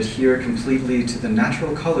bedrooms should adhere completely to the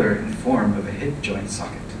natural color and form of a hip joint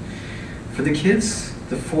socket. For the kids,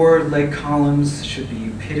 the 4 leg columns should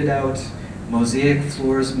be pitted out, mosaic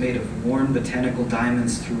floors made of worn botanical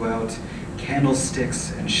diamonds throughout,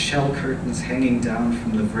 candlesticks and shell curtains hanging down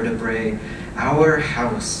from the vertebrae. Our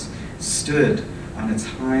house stood on its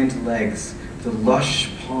hind legs, the lush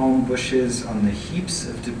palm bushes on the heaps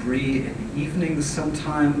of debris in evenings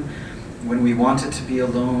sometime when we wanted to be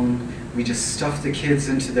alone. We just stuffed the kids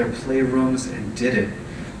into their playrooms and did it.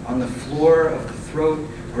 On the floor of the throat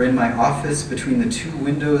or in my office between the 2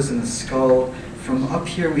 windows and the skull, from up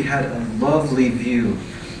here we had a lovely view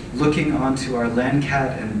looking onto our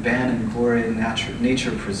Lancat and Ban and Gore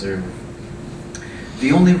nature preserve.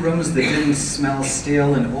 The only rooms that didn't smell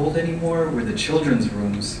stale and old anymore were the children's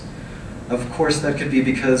rooms. Of course, that could be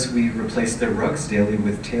because we replaced their rugs daily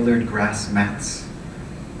with tailored grass mats.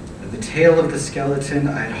 The tail of the skeleton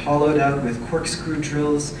I had hollowed out with corkscrew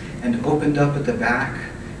drills and opened up at the back.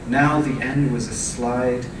 Now the end was a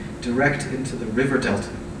slide direct into the river delta.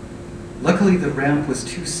 Luckily, the ramp was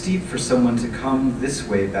too steep for someone to come this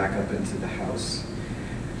way back up into the house.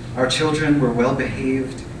 Our children were well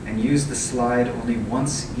behaved and used the slide only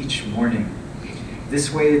once each morning.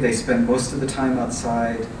 This way, they spent most of the time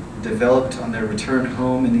outside, developed on their return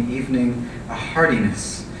home in the evening a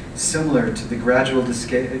hardiness similar to the gradual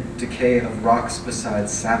decay of rocks beside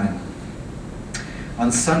salmon.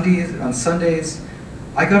 On Sundays,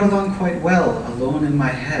 I got along quite well, alone in my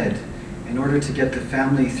head. In order to get the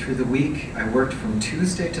family through the week, I worked from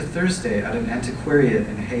Tuesday to Thursday at an antiquariat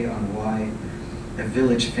in Hay on Wye, a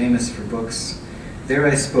village famous for books. There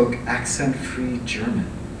I spoke accent-free German.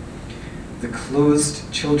 The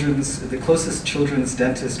closest children's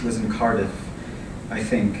dentist was in Cardiff, I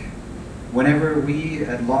think. Whenever we,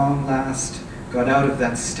 at long last, got out of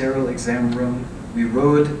that sterile exam room, we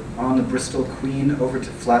rowed on the Bristol Queen over to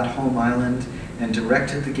Flatholm Island and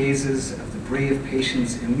directed the gazes of the brave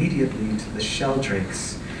patients immediately to the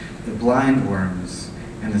sheldrakes, the blind worms,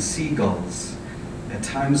 and the seagulls. At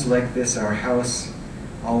times like this, our house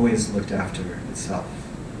always looked after itself.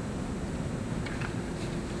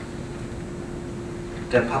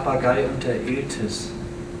 Der Papagei und der Iltis.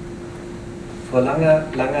 Vor langer,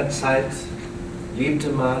 langer Zeit lebte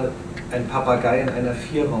mal ein Papagei in einer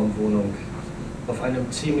Vierraumwohnung auf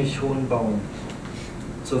einem ziemlich hohen Baum.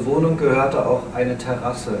 Zur Wohnung gehörte auch eine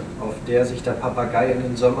Terrasse, auf der sich der Papagei in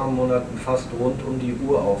den Sommermonaten fast rund um die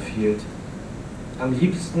Uhr aufhielt. Am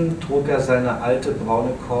liebsten trug er seine alte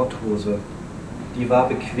braune Korthose. Die war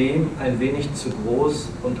bequem, ein wenig zu groß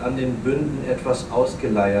und an den Bünden etwas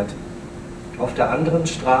ausgeleiert. Auf der anderen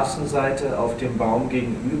Straßenseite, auf dem Baum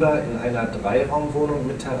gegenüber, in einer Dreiraumwohnung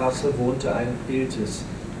mit Terrasse, wohnte ein Iltis.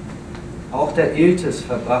 Auch der Iltis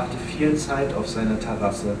verbrachte viel Zeit auf seiner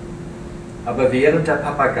Terrasse. Aber während der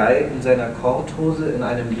Papagei in seiner Korthose in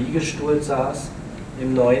einem Liegestuhl saß,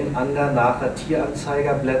 im neuen Andernnacher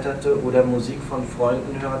Tieranzeiger blätterte oder Musik von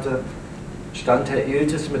Freunden hörte, stand Herr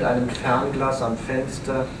Iltis mit einem Fernglas am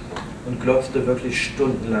Fenster und glotzte wirklich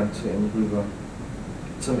stundenlang zu ihm rüber.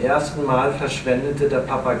 Zum ersten Mal verschwendete der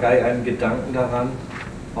Papagei einen Gedanken daran,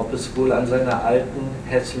 ob es wohl an seiner alten,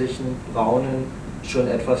 hässlichen, braunen, schon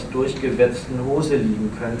etwas durchgewetzten Hose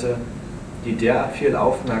liegen könnte, die derart viel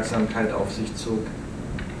Aufmerksamkeit auf sich zog.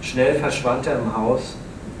 Schnell verschwand er im Haus,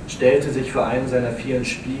 stellte sich vor einen seiner vielen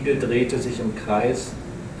Spiegel, drehte sich im Kreis,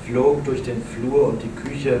 flog durch den Flur und die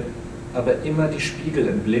Küche, aber immer die Spiegel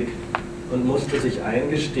im Blick und musste sich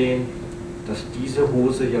eingestehen, dass diese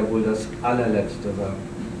Hose ja wohl das allerletzte war.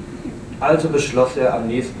 Also beschloss er, am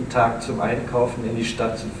nächsten Tag zum Einkaufen in die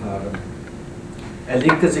Stadt zu fahren. Er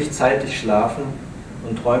legte sich zeitig schlafen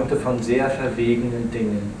und träumte von sehr verwegenen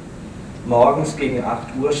Dingen. Morgens gegen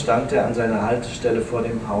 8 Uhr stand er an seiner Haltestelle vor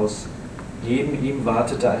dem Haus. Neben ihm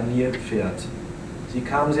wartete ein Nilpferd. Sie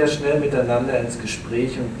kamen sehr schnell miteinander ins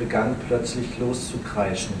Gespräch und begannen plötzlich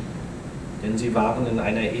loszukreischen. Denn sie waren in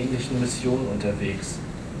einer ähnlichen Mission unterwegs.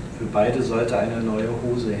 Für beide sollte eine neue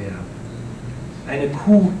Hose her. Eine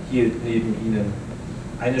Kuh hielt neben ihnen.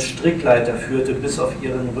 Eine Strickleiter führte bis auf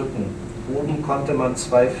ihren Rücken. Oben konnte man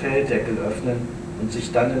 2 Felldeckel öffnen und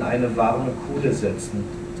sich dann in eine warme Kuhle setzen.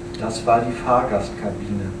 Das war die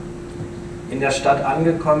Fahrgastkabine. In der Stadt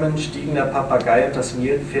angekommen, stiegen der Papagei und das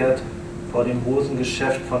Nilpferd vor dem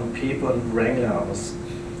Hosengeschäft von Pepe und Wrangler aus.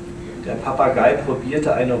 Der Papagei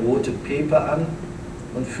probierte eine rote Pepe an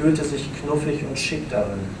und fühlte sich knuffig und schick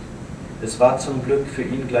darin. Es war zum Glück für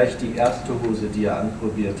ihn gleich die erste Hose, die er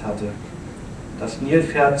anprobiert hatte. Das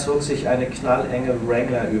Nilpferd zog sich eine knallenge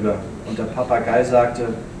Wrangler über und der Papagei sagte,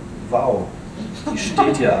 wow, die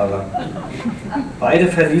steht hier aber. Beide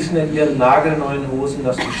verließen in ihren nagelneuen Hosen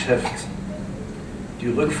das Geschäft. Die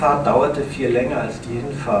Rückfahrt dauerte viel länger als die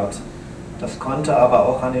Hinfahrt. Das konnte aber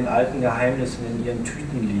auch an den alten Geheimnissen in ihren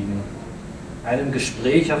Tüten liegen. Einem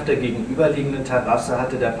Gespräch auf der gegenüberliegenden Terrasse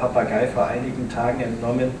hatte der Papagei vor einigen Tagen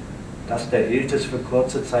entnommen, dass der Iltis für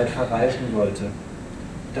kurze Zeit verreisen wollte.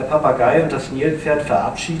 Der Papagei und das Nilpferd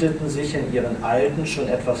verabschiedeten sich in ihren alten, schon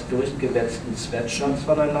etwas durchgewetzten Sweatshirts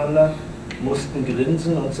voneinander, mussten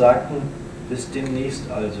grinsen und sagten, bis demnächst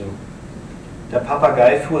also. Der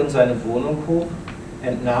Papagei fuhr in seine Wohnung hoch,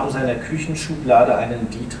 entnahm seiner Küchenschublade einen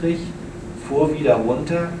Dietrich, fuhr wieder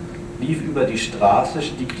runter, lief über die Straße,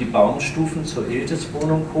 stieg die Baumstufen zur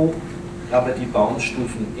Iltis-Wohnung hoch, aber die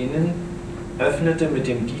Baumstufen innen, öffnete mit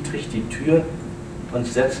dem Dietrich die Tür und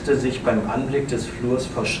setzte sich beim Anblick des Flurs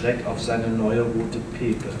vor Schreck auf seine neue rote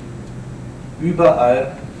Pepe.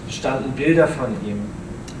 Überall standen Bilder von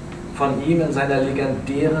ihm in seiner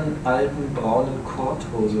legendären alten braunen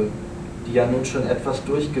Korthose, die ja nun schon etwas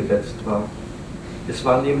durchgewetzt war. Es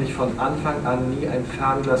war nämlich von Anfang an nie ein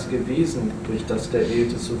Fernglas gewesen, durch das der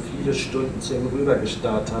Iltis so viele Stunden zu ihm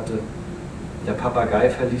rübergestarrt hatte. Der Papagei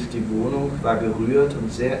verließ die Wohnung, war gerührt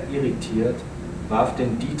und sehr irritiert, warf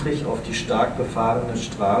den Dietrich auf die stark befahrene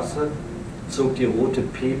Straße, zog die rote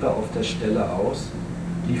Pepe auf der Stelle aus,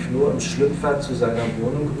 lief nur im Schlüpfer zu seiner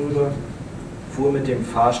Wohnung rüber, fuhr mit dem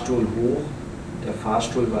Fahrstuhl hoch, der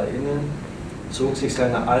Fahrstuhl war innen, zog sich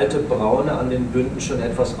seine alte, braune, an den Bünden schon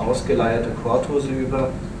etwas ausgeleierte Korthose über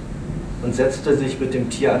und setzte sich mit dem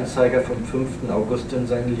Tieranzeiger vom 5. August in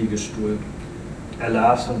seinen Liegestuhl. Er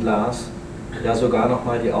las und las, ja sogar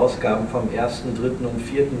nochmal die Ausgaben vom 1., 3. und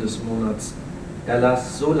 4. des Monats. Er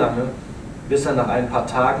las so lange, bis er nach ein paar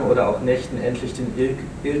Tagen oder auch Nächten endlich den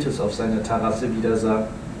Iltis auf seiner Terrasse wieder sah.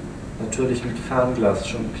 Natürlich mit Fernglas,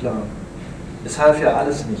 schon klar. Es half ja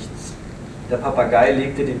alles nichts. Der Papagei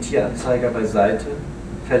legte den Tieranzeiger beiseite,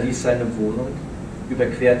 verließ seine Wohnung,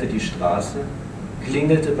 überquerte die Straße,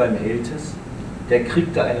 klingelte beim Iltis, Der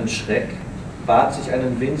kriegte einen Schreck, bat sich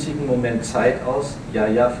einen winzigen Moment Zeit aus,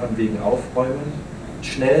 ja, von wegen Aufräumen.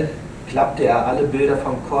 Schnell klappte er alle Bilder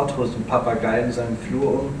vom Korthusen-Papagei in seinem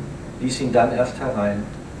Flur um, ließ ihn dann erst herein.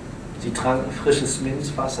 Sie tranken frisches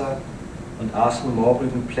Minzwasser und aßen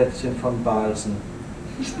Mohrrübenplätzchen von Balsen,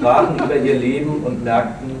 sprachen über ihr Leben und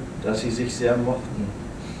merkten, dass sie sich sehr mochten.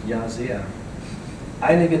 Ja, sehr.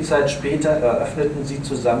 Einige Zeit später eröffneten sie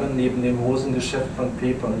zusammen neben dem Hosengeschäft von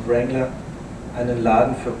Pepe und Wrangler einen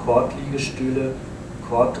Laden für Kordliegestühle,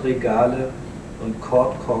 Kordregale und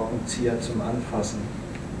Kordkorkenzieher zum Anfassen.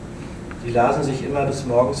 Sie lasen sich immer des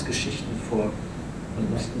Morgens Geschichten vor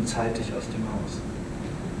und mussten zeitig aus dem Haus.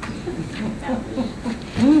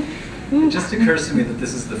 It just occurs to me that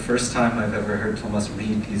this is the first time I've ever heard Thomas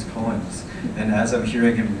read these poems. And as I'm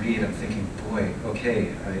hearing him read, I'm thinking, boy, okay,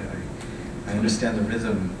 I understand the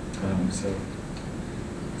rhythm. So,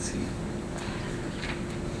 let's see.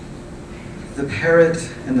 The Parrot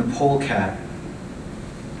and the Polecat.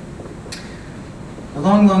 A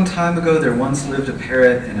long, long time ago, there once lived a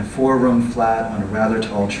parrot in a 4-room flat on a rather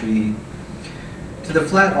tall tree. To the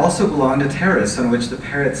flat also belonged a terrace on which the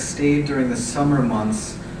parrot stayed during the summer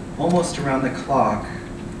months, almost around the clock.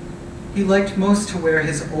 He liked most to wear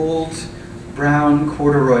his old brown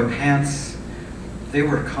corduroy pants. They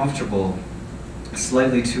were comfortable,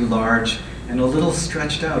 slightly too large, and a little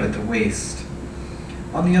stretched out at the waist.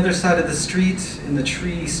 On the other side of the street, in the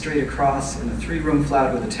tree straight across, in a 3-room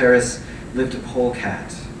flat with a terrace, lived a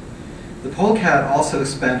polecat. The polecat also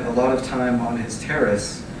spent a lot of time on his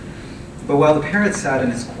terrace, but while the parrot sat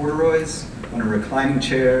in his corduroys, on a reclining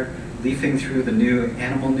chair, leafing through the new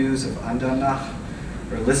animal news of Andernach,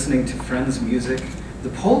 or listening to friends' music, the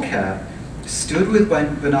polecat stood with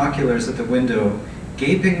binoculars at the window,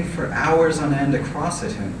 gaping for hours on end across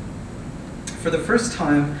at him. For the first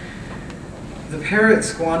time, the parrot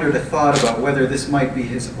squandered a thought about whether this might be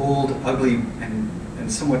his old, ugly, and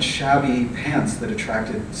somewhat shabby pants that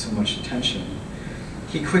attracted so much attention.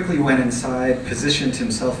 He quickly went inside, positioned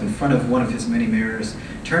himself in front of one of his many mirrors,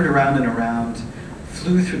 turned around and around,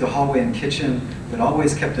 flew through the hallway and kitchen, but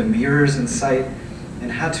always kept the mirrors in sight,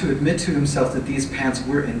 and had to admit to himself that these pants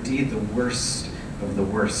were indeed the worst of the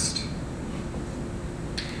worst.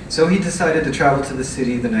 So he decided to travel to the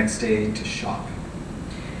city the next day to shop.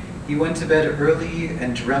 He went to bed early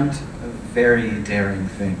and dreamt of very daring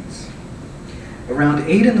things. Around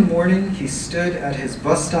 8 in the morning, he stood at his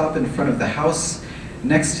bus stop in front of the house.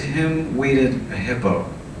 Next to him waited a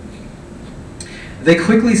hippo. They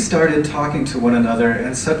quickly started talking to one another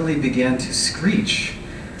and suddenly began to screech,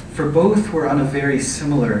 for both were on a very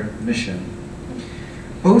similar mission.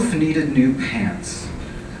 Both needed new pants.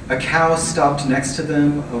 A cow stopped next to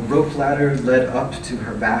them, a rope ladder led up to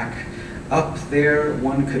her back. Up there,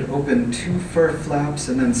 one could open 2 fur flaps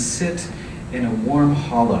and then sit in a warm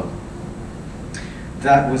hollow.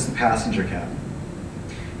 That was the passenger cabin.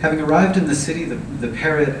 Having arrived in the city, the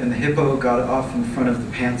parrot and the hippo got off in front of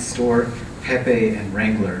the pants store, Pepe and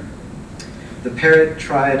Wrangler. The parrot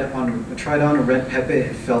tried on a red Pepe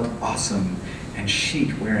and felt awesome and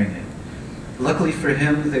chic wearing it. Luckily for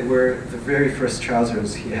him, they were the very first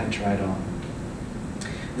trousers he had tried on.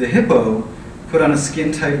 The hippo put on a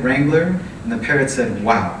skin-tight Wrangler, and the parrot said,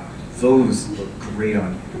 "Wow, those look great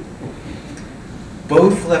on you."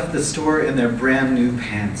 Both left the store in their brand new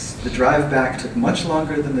pants. The drive back took much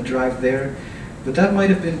longer than the drive there, but that might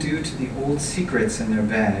have been due to the old secrets in their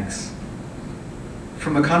bags.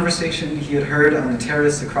 From a conversation he had heard on the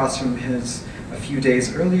terrace across from his a few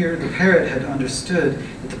days earlier, the parrot had understood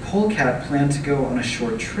that the polecat planned to go on a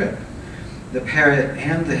short trip. The parrot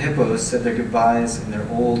and the hippo said their goodbyes in their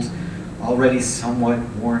old, already somewhat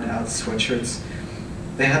worn out sweatshirts.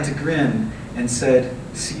 They had to grin and said,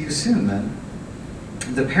 "See you soon then."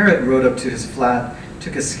 The parrot rode up to his flat,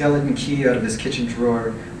 took a skeleton key out of his kitchen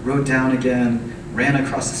drawer, rode down again, ran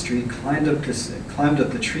across the street, climbed up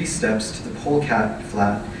the tree steps to the polecat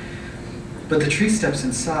flat. But the tree steps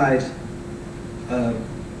inside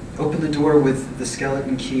opened the door with the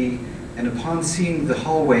skeleton key, and upon seeing the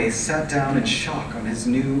hallway, sat down in shock on his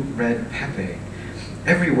new red Pepe.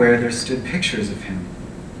 Everywhere there stood pictures of him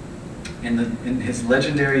in his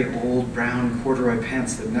legendary old brown corduroy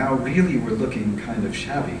pants that now really were looking kind of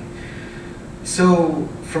shabby. So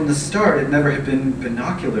from the start, it never had been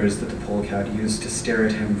binoculars that the polecat used to stare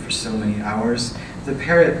at him for so many hours. The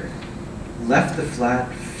parrot left the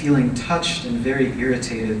flat, feeling touched and very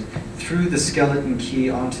irritated, threw the skeleton key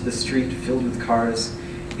onto the street filled with cars,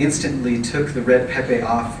 instantly took the red Pepe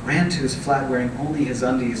off, ran to his flat wearing only his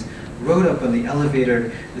undies, rode up on the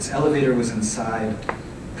elevator. This elevator was inside,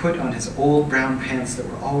 put on his old brown pants that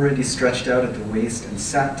were already stretched out at the waist and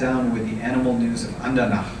sat down with the animal news of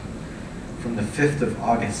Andernach from the 5th of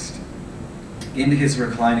August in his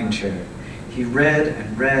reclining chair. He read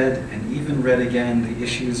and even read again the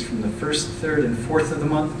issues from the 1st, 3rd, and 4th of the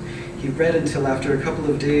month. He read until after a couple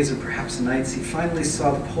of days or perhaps nights, he finally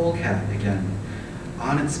saw the polecat again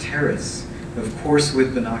on its terrace, of course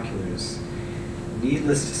with binoculars.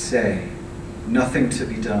 Needless to say, nothing to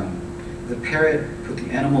be done. The parrot put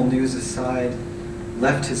the animal news aside,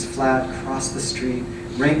 left his flat, crossed the street,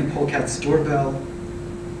 rang the polecat's doorbell.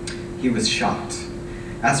 He was shocked.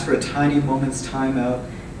 Asked for a tiny moment's time out.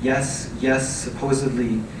 Yes,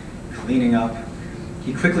 supposedly cleaning up.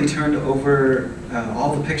 He quickly turned over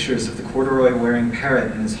all the pictures of the corduroy-wearing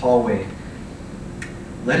parrot in his hallway.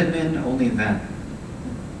 Let him in only then.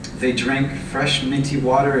 They drank fresh minty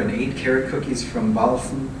water and ate carrot cookies from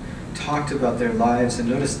Balsam, talked about their lives, and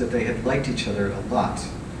noticed that they had liked each other a lot.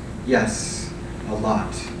 Yes, a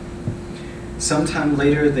lot. Sometime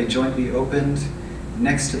later, they jointly opened,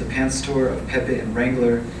 next to the pants store of Pepe and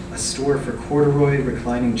Wrangler, a store for corduroy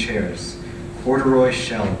reclining chairs, corduroy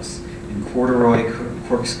shelves, and corduroy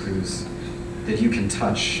corkscrews that you can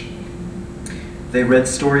touch. They read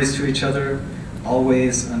stories to each other,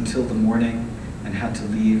 always until the morning, and had to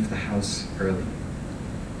leave the house early.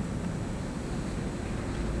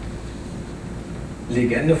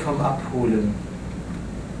 Legende vom Abholen.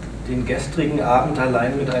 Den gestrigen Abend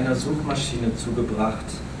allein mit einer Suchmaschine zugebracht.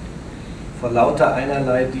 Vor lauter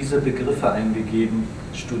einerlei diese Begriffe eingegeben.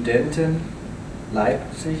 Studentin,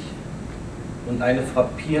 Leipzig und eine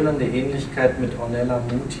frappierende Ähnlichkeit mit Ornella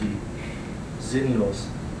Muti. Sinnlos,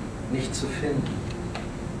 nicht zu finden.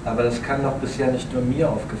 Aber das kann doch bisher nicht nur mir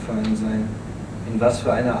aufgefallen sein. In was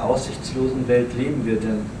für einer aussichtslosen Welt leben wir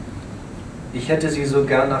denn? Ich hätte sie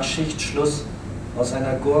sogar nach Schichtschluss aus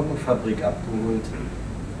einer Gurkenfabrik abgeholt.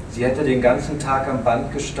 Sie hätte den ganzen Tag am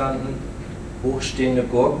Band gestanden, hochstehende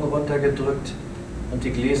Gurken runtergedrückt und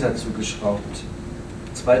die Gläser zugeschraubt.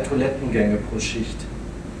 2 Toilettengänge pro Schicht.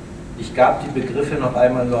 Ich gab die Begriffe noch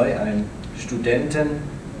einmal neu ein. Studentin,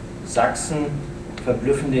 Sachsen,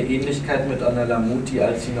 verblüffende Ähnlichkeit mit Ornella Muti,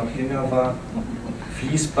 als sie noch jünger war,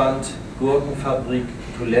 Fließband, Gurkenfabrik,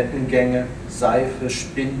 Toilettengänge, Seife,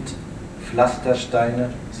 Spind, Pflastersteine,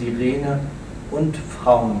 Sirene und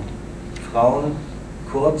Frauen. Frauen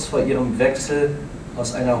kurz vor ihrem Wechsel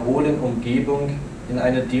aus einer hohlen Umgebung in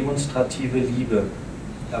eine demonstrative Liebe.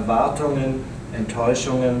 Erwartungen,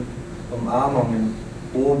 Enttäuschungen, Umarmungen,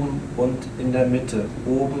 oben und in der Mitte.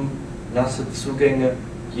 Oben nasse Zugänge,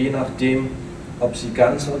 je nachdem, ob sie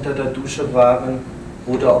ganz unter der Dusche waren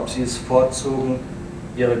oder ob sie es vorzogen,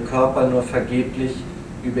 ihre Körper nur vergeblich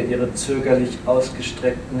über ihre zögerlich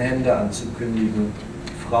ausgestreckten Hände anzukündigen.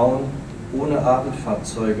 Frauen ohne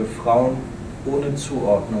Abendfahrzeuge, Frauen ohne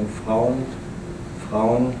Zuordnung,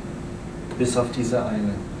 Frauen bis auf diese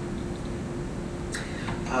eine.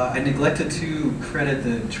 I neglected to credit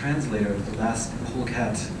the translator of the last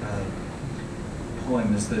polecat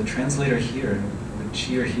poem. Is the translator here? Would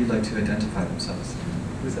she or he like to identify themselves?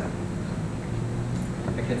 Who's that?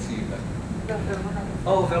 I can't see you.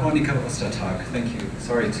 Oh, Veronika Ostertag. Thank you.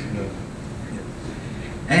 Sorry to know.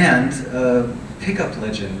 And pickup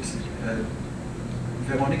legend.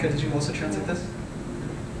 Veronika, did you also translate this?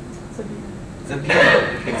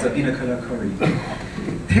 Sabina Kalakori.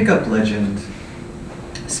 Pickup legend.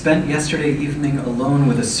 Spent yesterday evening alone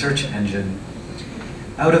with a search engine.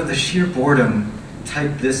 Out of the sheer boredom,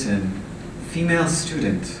 typed this in. Female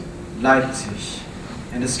student, Leipzig,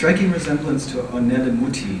 and a striking resemblance to Ornella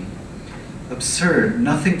Muti. Absurd,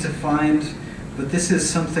 nothing to find, but this is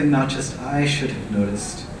something not just I should have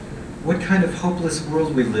noticed. What kind of hopeless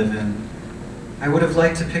world we live in. I would have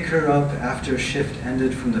liked to pick her up after shift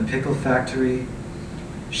ended from the pickle factory.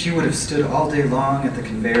 She would have stood all day long at the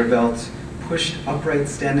conveyor belt, pushed upright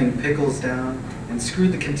standing pickles down, and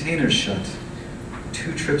screwed the containers shut.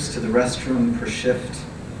 2 trips to the restroom per shift.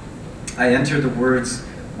 I entered the words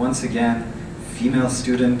once again, female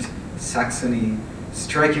student, Saxony,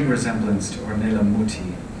 striking resemblance to Ornella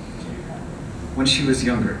Muti. When she was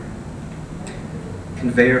younger.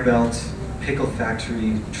 Conveyor belt, pickle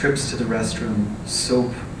factory, trips to the restroom,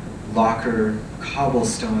 soap, locker,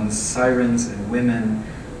 cobblestones, sirens, and women.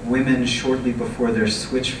 Women shortly before their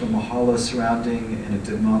switch from a hollow surrounding and a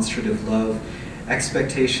demonstrative love,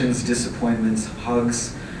 expectations, disappointments,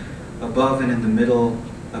 hugs, above and in the middle,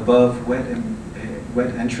 above wet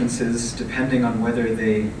entrances, depending on whether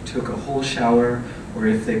they took a whole shower or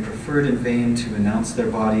if they preferred in vain to announce their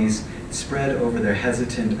bodies, spread over their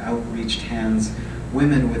hesitant, outreached hands,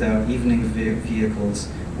 women without evening vehicles,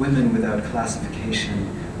 women without classification,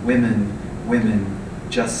 women,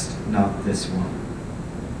 just not this one.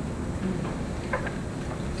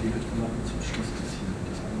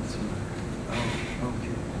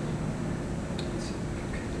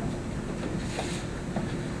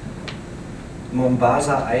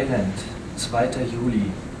 Mombasa Island, 2.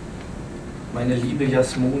 Juli. Meine liebe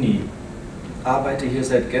Jasmuni, arbeite hier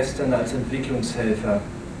seit gestern als Entwicklungshelfer.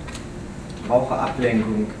 Brauche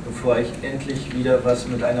Ablenkung, bevor ich endlich wieder was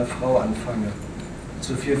mit einer Frau anfange.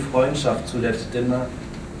 Zu viel Freundschaft zuletzt immer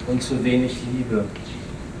und zu wenig Liebe.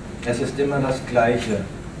 Es ist immer das Gleiche.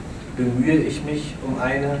 Bemühe ich mich um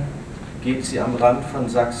eine, geht sie am Rand von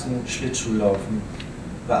Sachsen Schlittschuhlaufen.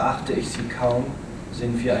 Beachte ich sie kaum,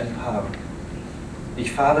 sind wir ein Paar.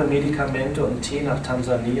 Ich fahre Medikamente und Tee nach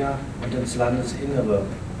Tansania und ins Landesinnere.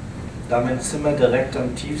 Da mein Zimmer direkt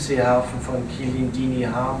am Tiefseehafen von Kilindini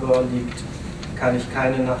Harbour liegt, kann ich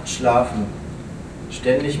keine Nacht schlafen.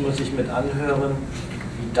 Ständig muss ich mit anhören,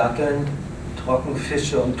 wie Datteln,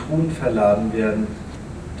 Trockenfische und Truhen verladen werden.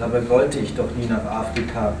 Dabei wollte ich doch nie nach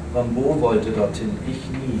Afrika. Rambo wollte dorthin, ich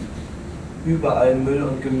nie. Überall Müll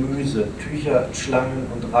und Gemüse, Tücher, Schlangen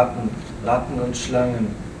und Ratten, Ratten und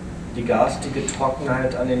Schlangen. Die garstige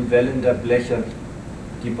Trockenheit an den Wellen der Bleche.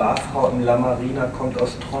 Die Barfrau im La Marina kommt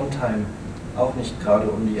aus Trondheim, auch nicht gerade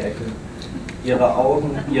um die Ecke. Ihre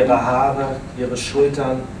Augen, ihre Haare, ihre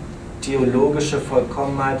Schultern, theologische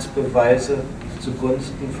Vollkommenheitsbeweise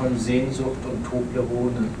zugunsten von Sehnsucht und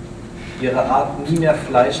Toblerone. Ihre Art, nie mehr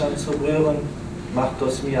Fleisch anzurühren, macht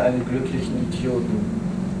aus mir einen glücklichen Idioten.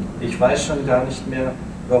 Ich weiß schon gar nicht mehr,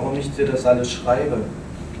 warum ich dir das alles schreibe.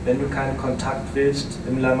 Wenn du keinen Kontakt willst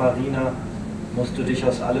im La Marina, musst du dich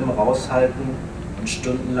aus allem raushalten und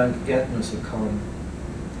stundenlang Erdnüsse kauen.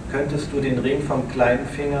 Könntest du den Ring vom kleinen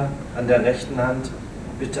Finger an der rechten Hand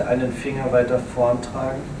bitte einen Finger weiter vorn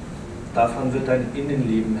tragen? Davon wird dein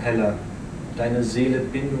Innenleben heller, deine Seele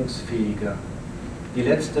bindungsfähiger. Die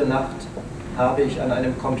letzte Nacht habe ich an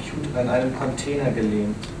einem Container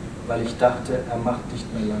gelehnt, weil ich dachte, er macht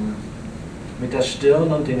nicht mehr lange. Mit der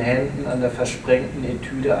Stirn und den Händen an der versprengten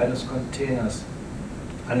Etüde eines Containers,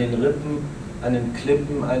 an den Rippen, an den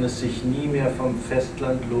Klippen eines sich nie mehr vom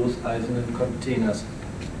Festland loseisenden Containers.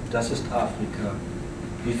 Das ist Afrika.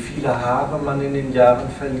 Wie viele Haare man in den Jahren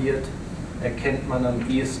verliert, erkennt man am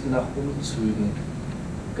ehesten nach Umzügen.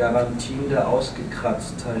 Garantien der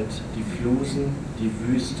Ausgekratztheit, die Flusen, die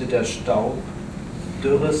Wüste, der Staub,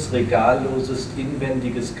 dürres, regalloses,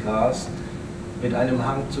 inwendiges Gras, mit einem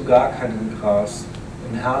Hang zu gar keinem Gras,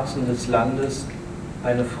 im Herzen des Landes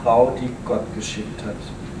eine Frau, die Gott geschickt hat,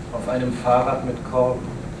 auf einem Fahrrad mit Korb,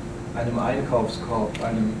 einem Einkaufskorb,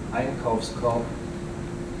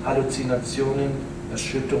 Halluzinationen,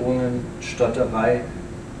 Erschütterungen, Stotterei,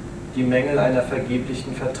 die Mängel einer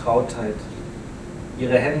vergeblichen Vertrautheit.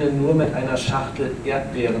 Ihre Hände nur mit einer Schachtel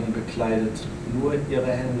Erdbeeren bekleidet, nur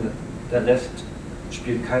ihre Hände, der Rest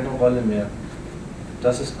spielt keine Rolle mehr.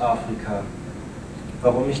 Das ist Afrika.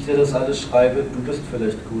 Warum ich dir das alles schreibe, du bist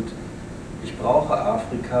vielleicht gut. Ich brauche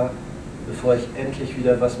Afrika, bevor ich endlich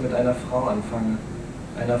wieder was mit einer Frau anfange.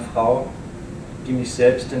 Einer Frau, die mich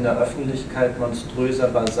selbst in der Öffentlichkeit monströser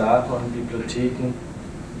Basare und Bibliotheken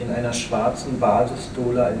in einer schwarzen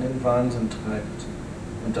Badestola in den Wahnsinn treibt.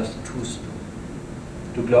 Und das tust du.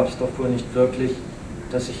 Du glaubst doch wohl nicht wirklich,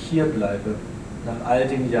 dass ich hier bleibe, nach all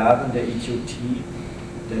den Jahren der Idiotie,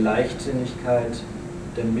 der Leichtsinnigkeit,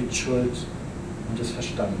 der Mitschuld und des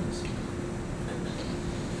Verstandes.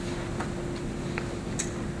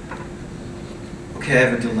 Okay, I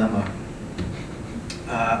have a dilemma.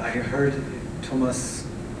 I heard Thomas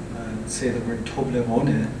say the word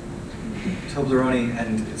Toblerone,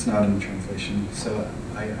 and it's not in the translation, so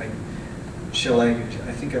I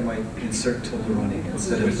think I might insert Toblerone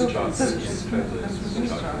instead of Swiss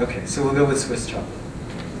chocolate. Okay, so we'll go with Swiss chocolate.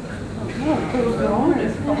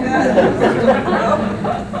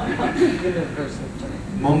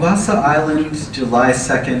 Mombasa Island, July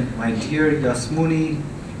 2nd. My dear Yasmuni,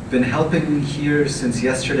 been helping me here since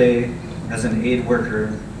yesterday as an aid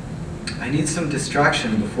worker. I need some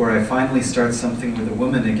distraction before I finally start something with a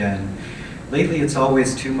woman again. Lately it's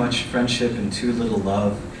always too much friendship and too little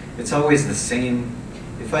love. It's always the same.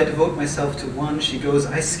 If I devote myself to one, she goes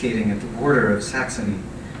ice skating at the border of Saxony.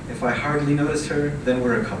 If I hardly notice her, then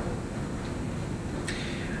we're a couple.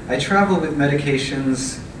 I travel with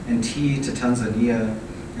medications and tea to Tanzania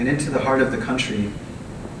and into the heart of the country.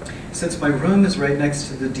 Since my room is right next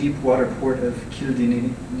to the deep water port of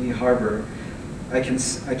Kilindini Harbor, I can't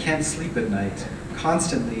sleep at night.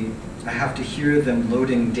 Constantly, I have to hear them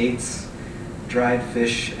loading dates, dried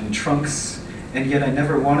fish, and trunks, and yet I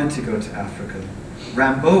never wanted to go to Africa.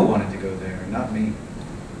 Rambo wanted to go there, not me.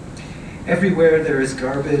 Everywhere there is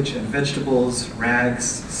garbage and vegetables, rags,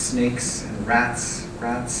 snakes and rats,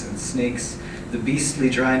 rats and snakes, the beastly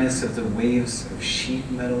dryness of the waves of sheet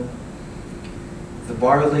metal. The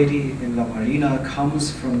bar lady in La Marina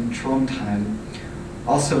comes from Trondheim,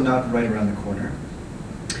 also not right around the corner.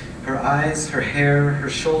 Her eyes, her hair, her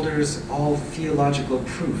shoulders, all theological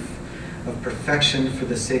proof of perfection for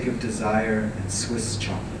the sake of desire and Swiss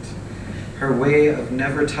chocolate. Her way of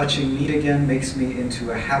never touching meat again makes me into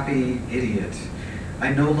a happy idiot.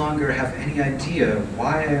 I no longer have any idea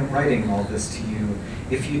why I am writing all this to you.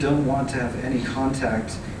 If you don't want to have any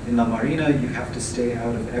contact in La Marina, you have to stay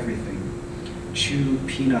out of everything. Chew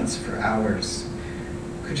peanuts for hours.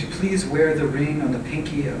 Could you please wear the ring on the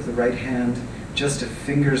pinky of the right hand just a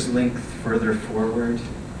finger's length further forward?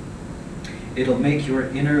 It'll make your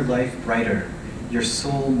inner life brighter, your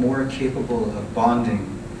soul more capable of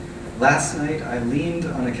bonding. Last night I leaned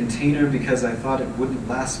on a container because I thought it wouldn't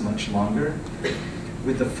last much longer.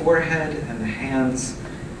 With the forehead and the hands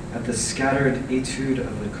at the scattered etude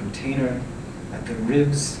of the container, at the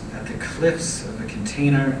ribs, at the cliffs of a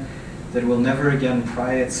container that will never again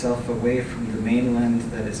pry itself away from the mainland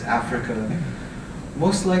that is Africa.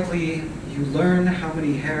 Most likely you learn how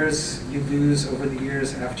many hairs you lose over the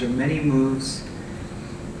years after many moves,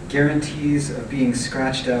 guarantees of being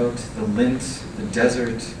scratched out, the lint, the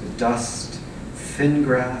desert, the dust, thin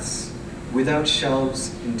grass, without shelves,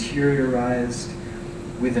 interiorized,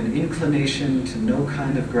 with an inclination to no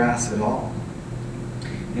kind of grass at all.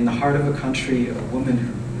 In the heart of a country, a woman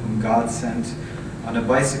whom God sent on a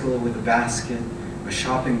bicycle with a basket, a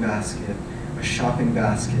shopping basket,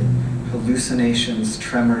 hallucinations,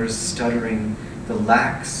 tremors, stuttering, the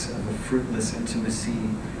lacks of a fruitless intimacy,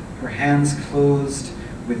 her hands closed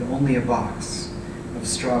with only a box of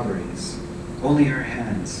strawberries. Only her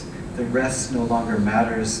hands. The rest no longer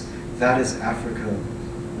matters. That is Africa,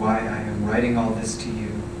 why I am writing all this to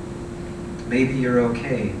you. Maybe you're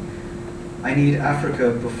okay. I need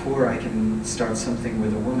Africa before I can start something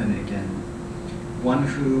with a woman again. One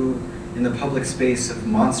who, in the public space of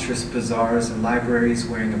monstrous bazaars and libraries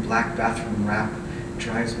wearing a black bathroom wrap,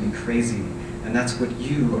 drives me crazy. And that's what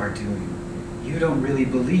you are doing. You don't really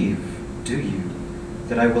believe, do you,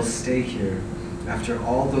 that I will stay here after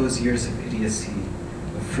all those years of idiocy,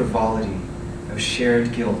 of frivolity, of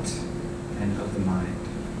shared guilt, and of the mind.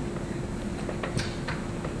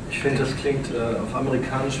 Ich finde, das klingt auf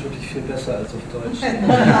Amerikanisch wirklich viel besser als auf Deutsch.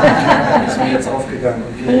 Das ist mir jetzt aufgegangen.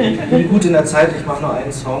 Und wir sind gut in der Zeit, ich mache noch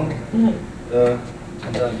einen Song. Und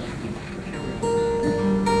dann.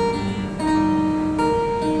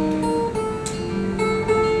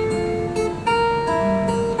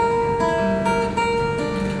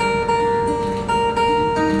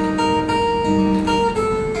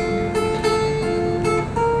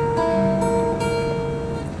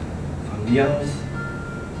 Von mir aus.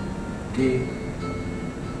 Geh,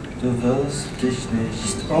 du wirst dich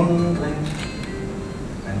nicht umdrehen,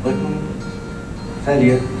 dein Rücken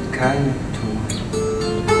verliert keine Tour.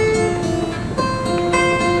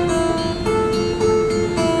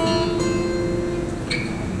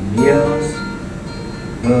 Von mir aus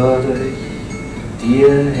würde ich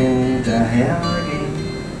dir hinterhergehen,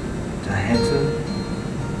 da hätte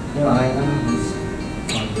nur einer was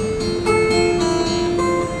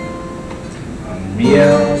von mir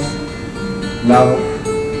aus.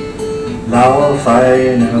 Lauf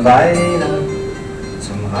eine Weile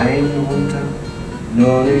zum Rhein runter,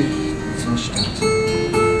 nur nicht zur Stadt.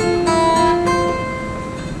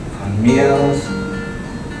 Von mir aus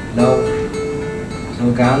lauf so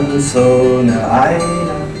ganz ohne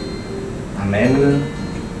Eile, am Ende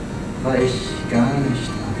war ich gar nicht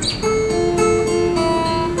da.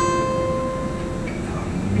 Von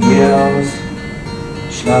mir aus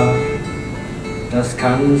schlaf, das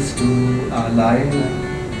kannst du alleine,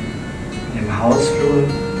 im Hausflur,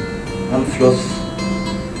 am Fluss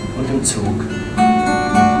und im Zug.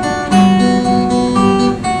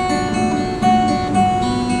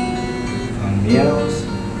 Von mir aus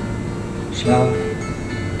schlaf,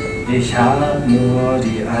 ich hab nur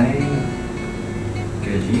die eine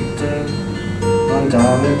Geliebte und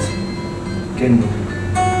damit genug.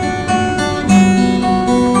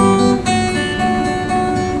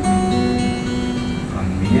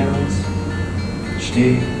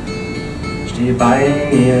 Steh bei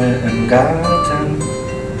mir im Garten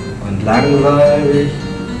und langweilig,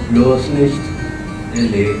 bloß nicht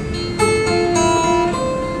erlebt.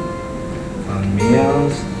 Von mir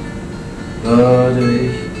aus würde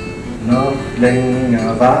ich noch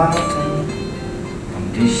länger warten, um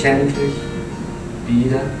dich endlich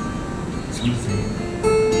wieder zu sehen.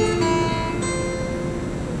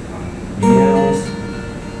 Von mir aus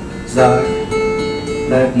Sag,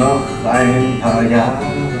 bleib noch ein paar Jahre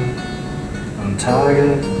und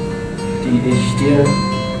Tage, die ich dir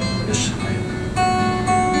beschreibe.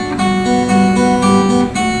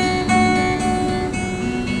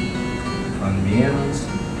 Von mir aus,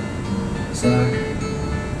 sag,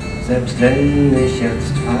 selbst wenn ich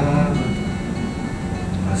jetzt fahre,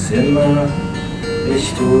 was immer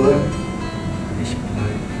ich tue, ich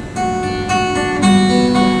bleib.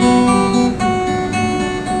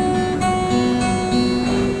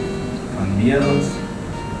 Von mir aus,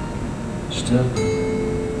 stirb,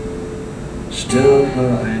 stirb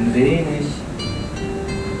nur ein wenig.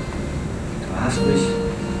 Du hast mich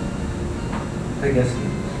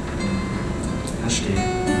vergessen. Verstehe.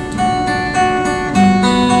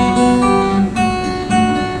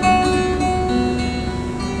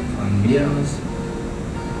 Von mir aus,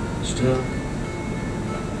 stirb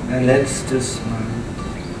ein letztes Mal.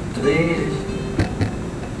 Dreh dich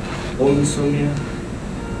um zu mir,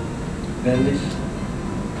 wenn ich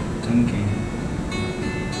dann gehe.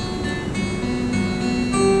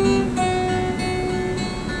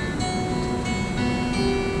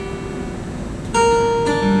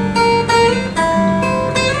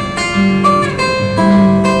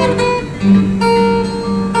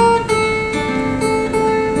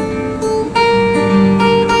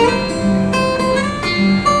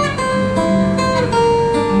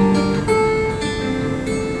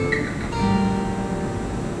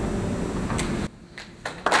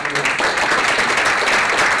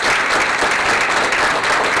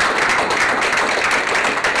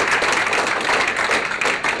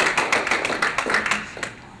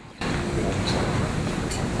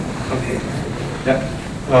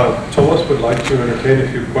 Thomas would like to entertain a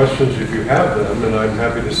few questions if you have them, and I'm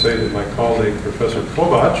happy to say that my colleague, Professor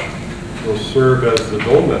Kovach, will serve as the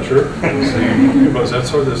Dolmetscher as the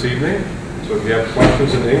Übersetzer this evening. So if you have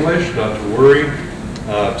questions in English, not to worry,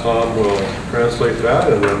 Tom will translate that,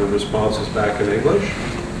 and then the response is back in English.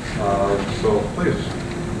 So please.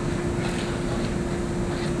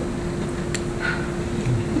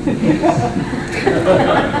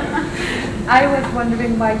 I was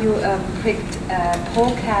wondering why you picked a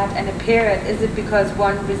polecat and a parrot. Is it because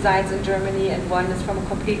one resides in Germany and one is from a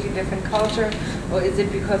completely different culture? Or is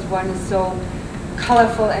it because one is so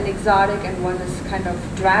colorful and exotic and one is kind of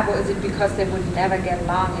drab? Or is it because they would never get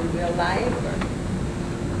along in real life? Or?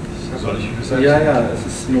 Soll ich übersetzen? Ja, es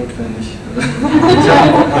ist notwendig. Ich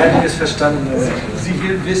habe auch einiges verstanden. Sie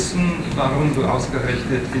will wissen, warum du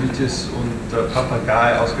ausgerechnet Iltis und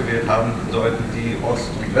Papagei ausgewählt haben, bedeuten die Ost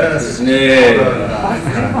und West? Nee.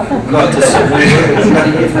 Gottes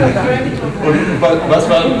Und was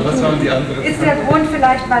waren die anderen? Ist der Grund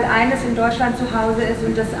vielleicht, weil eines in Deutschland zu Hause ist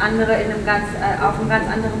und das andere auf einem ganz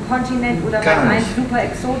anderen Kontinent oder weil eins super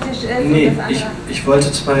exotisch ist? Nee, und das andere ich wollte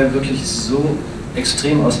zwei wirklich so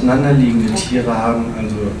extrem auseinanderliegende Tiere haben,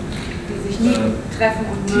 also die sich nie treffen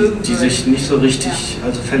und mögen, die sich nicht so richtig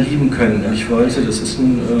verlieben können. Und ich wollte, das ist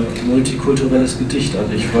ein multikulturelles Gedicht,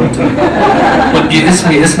 also ich wollte, und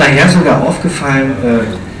mir ist nachher sogar aufgefallen,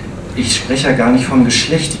 ich spreche ja gar nicht vom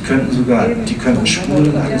Geschlecht, die könnten schwul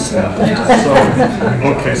und alles sein.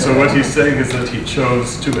 Okay, so what he's saying is that he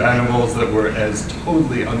chose two animals that were as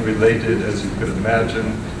totally unrelated as you could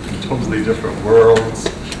imagine, in totally different worlds.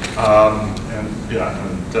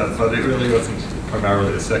 But it really wasn't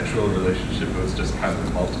primarily a sexual relationship, it was just kind of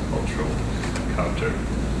a multicultural encounter.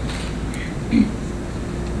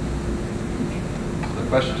 The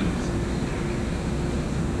questions?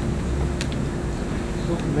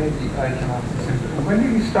 So maybe I can ask this. When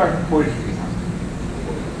did you start poetry?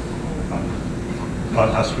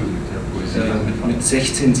 Wann hast du mit der Poesie angefangen? Mit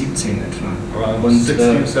 16, 17 etwa. Around Und,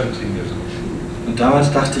 16, 17 years old. Und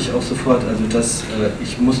damals dachte ich auch sofort, also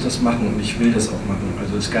ich muss das machen und ich will das auch machen.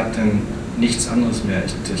 Also es gab dann nichts anderes mehr.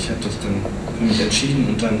 Ich habe das dann für mich entschieden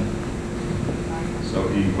und dann. So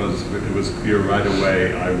it was clear right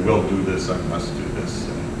away, I will do this, I must do this,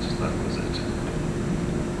 and that was it.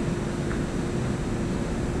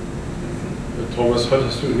 Thomas,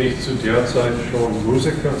 hattest du nicht zu der Zeit schon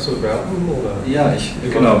Musiker zu werden, oder? Ja,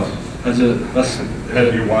 genau. Also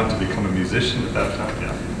Did you want to become a musician at that time?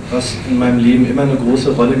 Yeah. Was in meinem Leben immer eine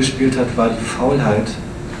große Rolle gespielt hat, war die Faulheit.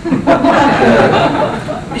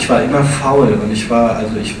 Ich war immer faul und ich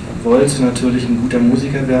wollte natürlich ein guter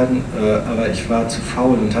Musiker werden, aber ich war zu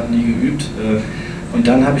faul und habe nie geübt. Und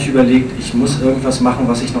dann habe ich überlegt, ich muss irgendwas machen,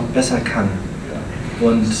 was ich noch besser kann.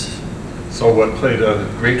 Und so what played a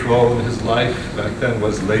great role in his life back then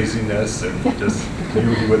was laziness, and he just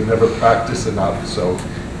knew he would never practice enough, so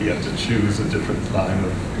he had to choose a different line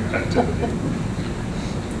of activity.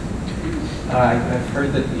 I've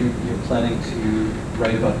heard that you're planning to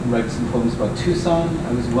write some poems about Tucson.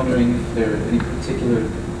 I was wondering if there are any particular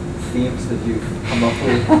themes that you've come up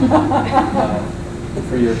with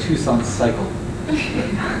for your Tucson cycle.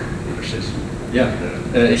 Ja,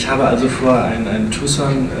 ich habe also vor, einen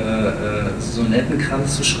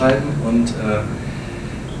Tucson-Sonettenkranz zu schreiben und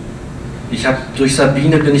durch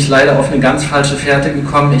Sabine bin ich leider auf eine ganz falsche Fährte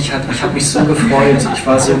gekommen. Ich habe mich so gefreut, ich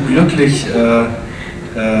war so glücklich,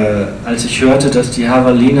 als ich hörte, dass die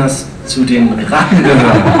Javelinas zu den Ratten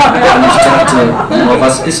gehören. Und ich dachte, oh,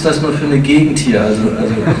 was ist das nur für eine Gegend hier?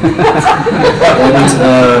 Und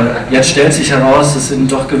jetzt stellt sich heraus, es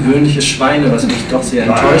sind doch gewöhnliche Schweine, was mich doch sehr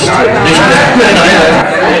enttäuscht hat.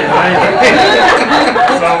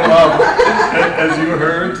 So, as you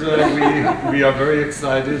heard, we are very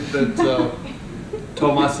excited that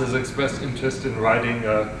Thomas has expressed interest in writing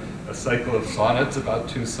a cycle of sonnets about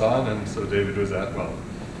Tucson, and so David was at, well,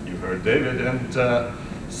 you heard David, and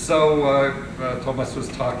so Thomas was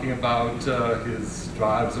talking about his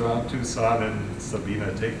drives around Tucson and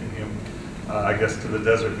Sabina taking him, I guess, to the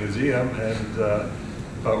Desert Museum, and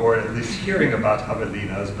or at least hearing about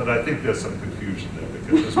javelinas, but I think there's some confusion there,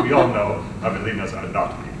 because as we all know, javelinas are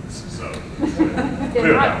not pigs, so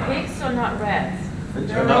they're not pigs or not rats?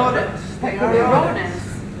 They're rodents. They're rodents.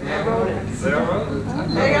 They are rodents. They are rodents.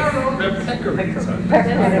 They're peccaries.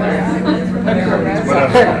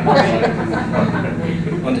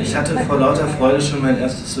 Und ich hatte vor lauter Freude schon mein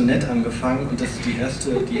erstes Sonett angefangen und die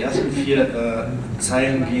ersten 4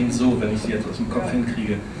 Zeilen gehen so, wenn ich sie jetzt aus dem Kopf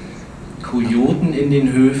hinkriege. Kojoten in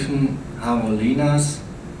den Höfen, Javelinas,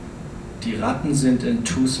 die Ratten sind in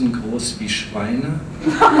Tucson groß wie Schweine.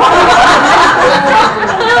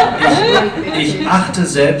 Ich achte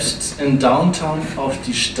selbst in Downtown auf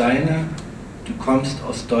die Steine, du kommst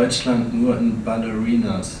aus Deutschland nur in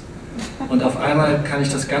Ballerinas. Und auf einmal kann ich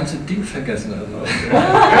das ganze Ding vergessen. It's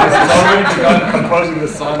already begun composing the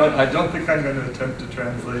sonnet. I don't think I'm going to attempt to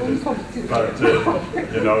translate it, but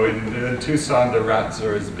you know, in Tucson the rats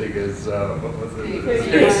are as big as what was it?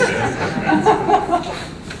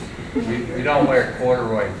 We don't wear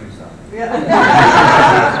corduroy in Tucson.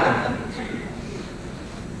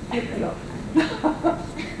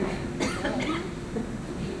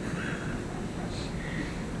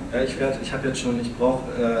 Ich habe jetzt schon,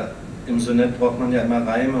 im Sonett braucht man ja immer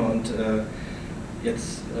Reime und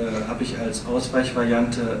jetzt habe ich als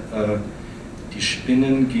Ausweichvariante, die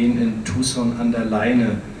Spinnen gehen in Tucson an der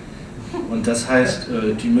Leine. Und das heißt,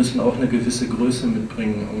 die müssen auch eine gewisse Größe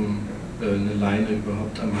mitbringen, um eine Leine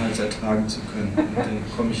überhaupt am Hals ertragen zu können. Und dann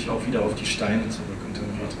komme ich auch wieder auf die Steine zurück und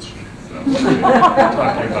dann geht es schon.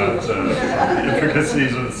 Talking about the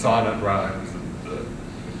intricacies of sonnet rhymes.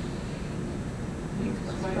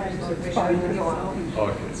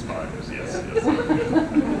 Okay, spiders, yes.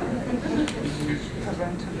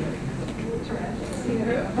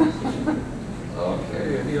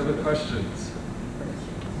 Okay, any other questions?